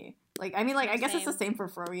stop me. Like, I mean, like, I guess it's the same for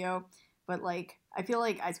froyo. But, like, I feel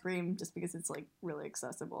like ice cream, just because it's, like, really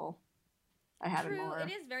accessible, I have it more.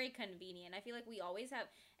 It is very convenient. I feel like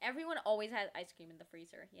everyone always has ice cream in the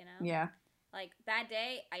freezer, Yeah. Like, bad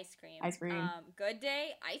day, ice cream. Ice cream. Good day,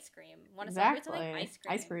 ice cream. Want to celebrate something? Ice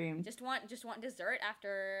cream. Ice cream. Just want dessert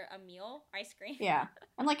after a meal? Ice cream. Yeah.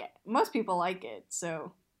 And, like, most people like it,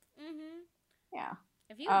 so. Mm-hmm. Yeah.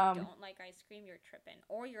 If you don't like ice cream, you're tripping.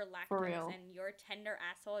 Or you're lactose for real. And your tender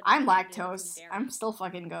asshole. I'm lactose. I'm still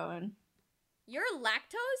fucking going. You're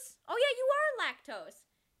lactose? Oh, yeah, you are lactose.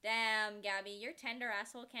 Damn, Gabby, your tender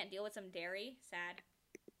asshole can't deal with some dairy. Sad.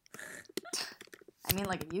 I mean,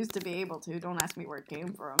 like, it used to be able to. Don't ask me where it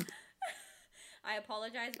came from. I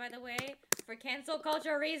apologize, by the way. For cancel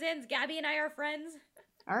culture reasons, Gabby and I are friends.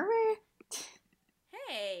 Are we?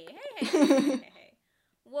 Hey.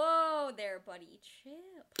 Whoa there, buddy.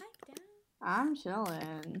 Chill. Pipe down. I'm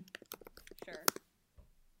chilling. Sure.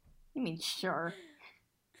 You mean sure?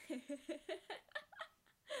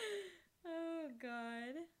 Oh,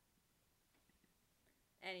 God.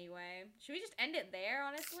 Anyway, should we just end it there,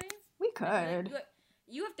 honestly? We could.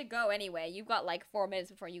 You have to go anyway. You've got like 4 minutes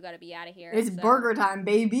before you gotta be out of here. It's burger time,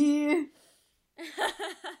 baby!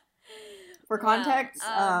 For context,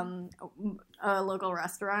 a local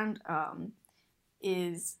restaurant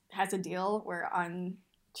has a deal where on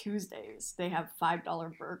Tuesdays they have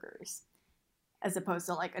 $5 burgers, as opposed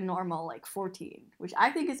to like a normal like 14, which I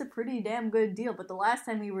think is a pretty damn good deal. But the last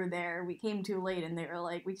time we were there, we came too late, and they were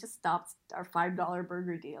like, "We just stopped our $5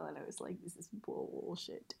 burger deal," and I was like, "This is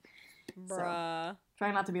bullshit." Bruh. So,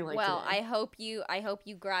 try not to be like. Well, today. I hope you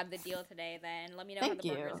grab the deal today. Then let me know how the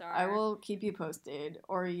burgers are. I will keep you posted,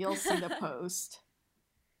 or you'll see the post.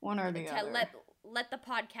 One or the other. Let the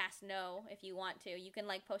podcast know if you want to. You can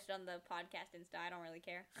like post it on the podcast Insta. I don't really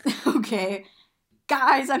care. Okay.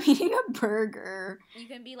 Guys, I'm eating a burger. You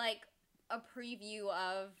can be like a preview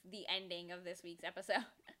of the ending of this week's episode.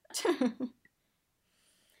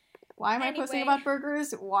 Why am I posting about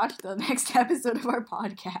burgers? Watch the next episode of our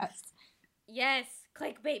podcast. Yes,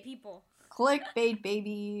 clickbait people. Clickbait,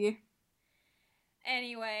 baby.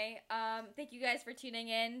 Anyway, thank you guys for tuning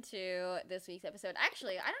in to this week's episode.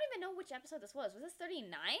 Actually, I don't even know which episode this was. Was this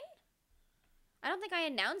 39? I don't think I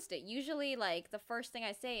announced it. Usually, like, the first thing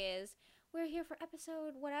I say is, we're here for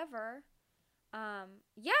episode whatever.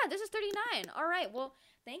 Yeah, this is 39. All right, well,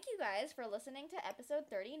 thank you guys for listening to episode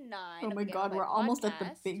 39. Oh my god, we're almost at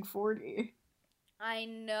the big 40. I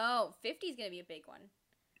know. 50 is going to be a big one.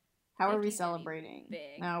 How are we celebrating?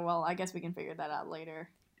 No, well, I guess we can figure that out later.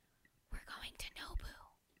 We're going to Nobu.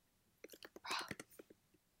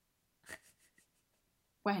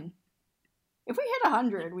 When? If we hit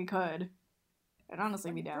 100, we could. I'd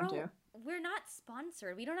honestly be down to. We're not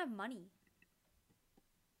sponsored. We don't have money.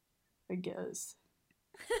 I guess.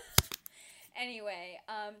 Anyway,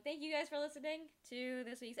 thank you guys for listening to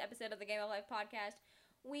this week's episode of the Game of Life podcast.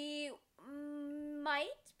 We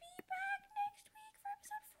might be back next week for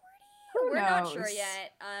episode 40. We're not sure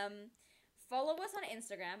yet. Follow us on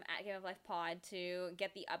Instagram at Game of Life Pod to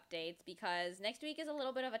get the updates, because next week is a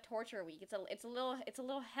little bit of a torture week. It's a little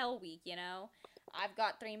hell week, you know. I've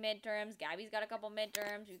got 3 midterms. Gabby's got a couple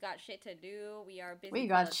midterms. We've got shit to do. We are busy. We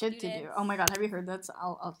got shit to do. Oh my god, have you heard that?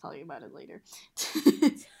 I'll tell you about it later.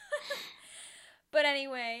 But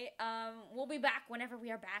anyway, we'll be back whenever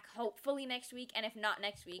we are back. Hopefully next week, and if not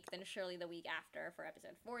next week, then surely the week after for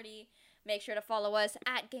episode 40. Make sure to follow us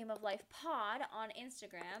at Game of Life Pod on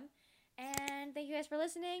Instagram. And thank you guys for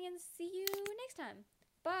listening, and see you next time.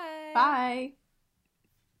 Bye. Bye.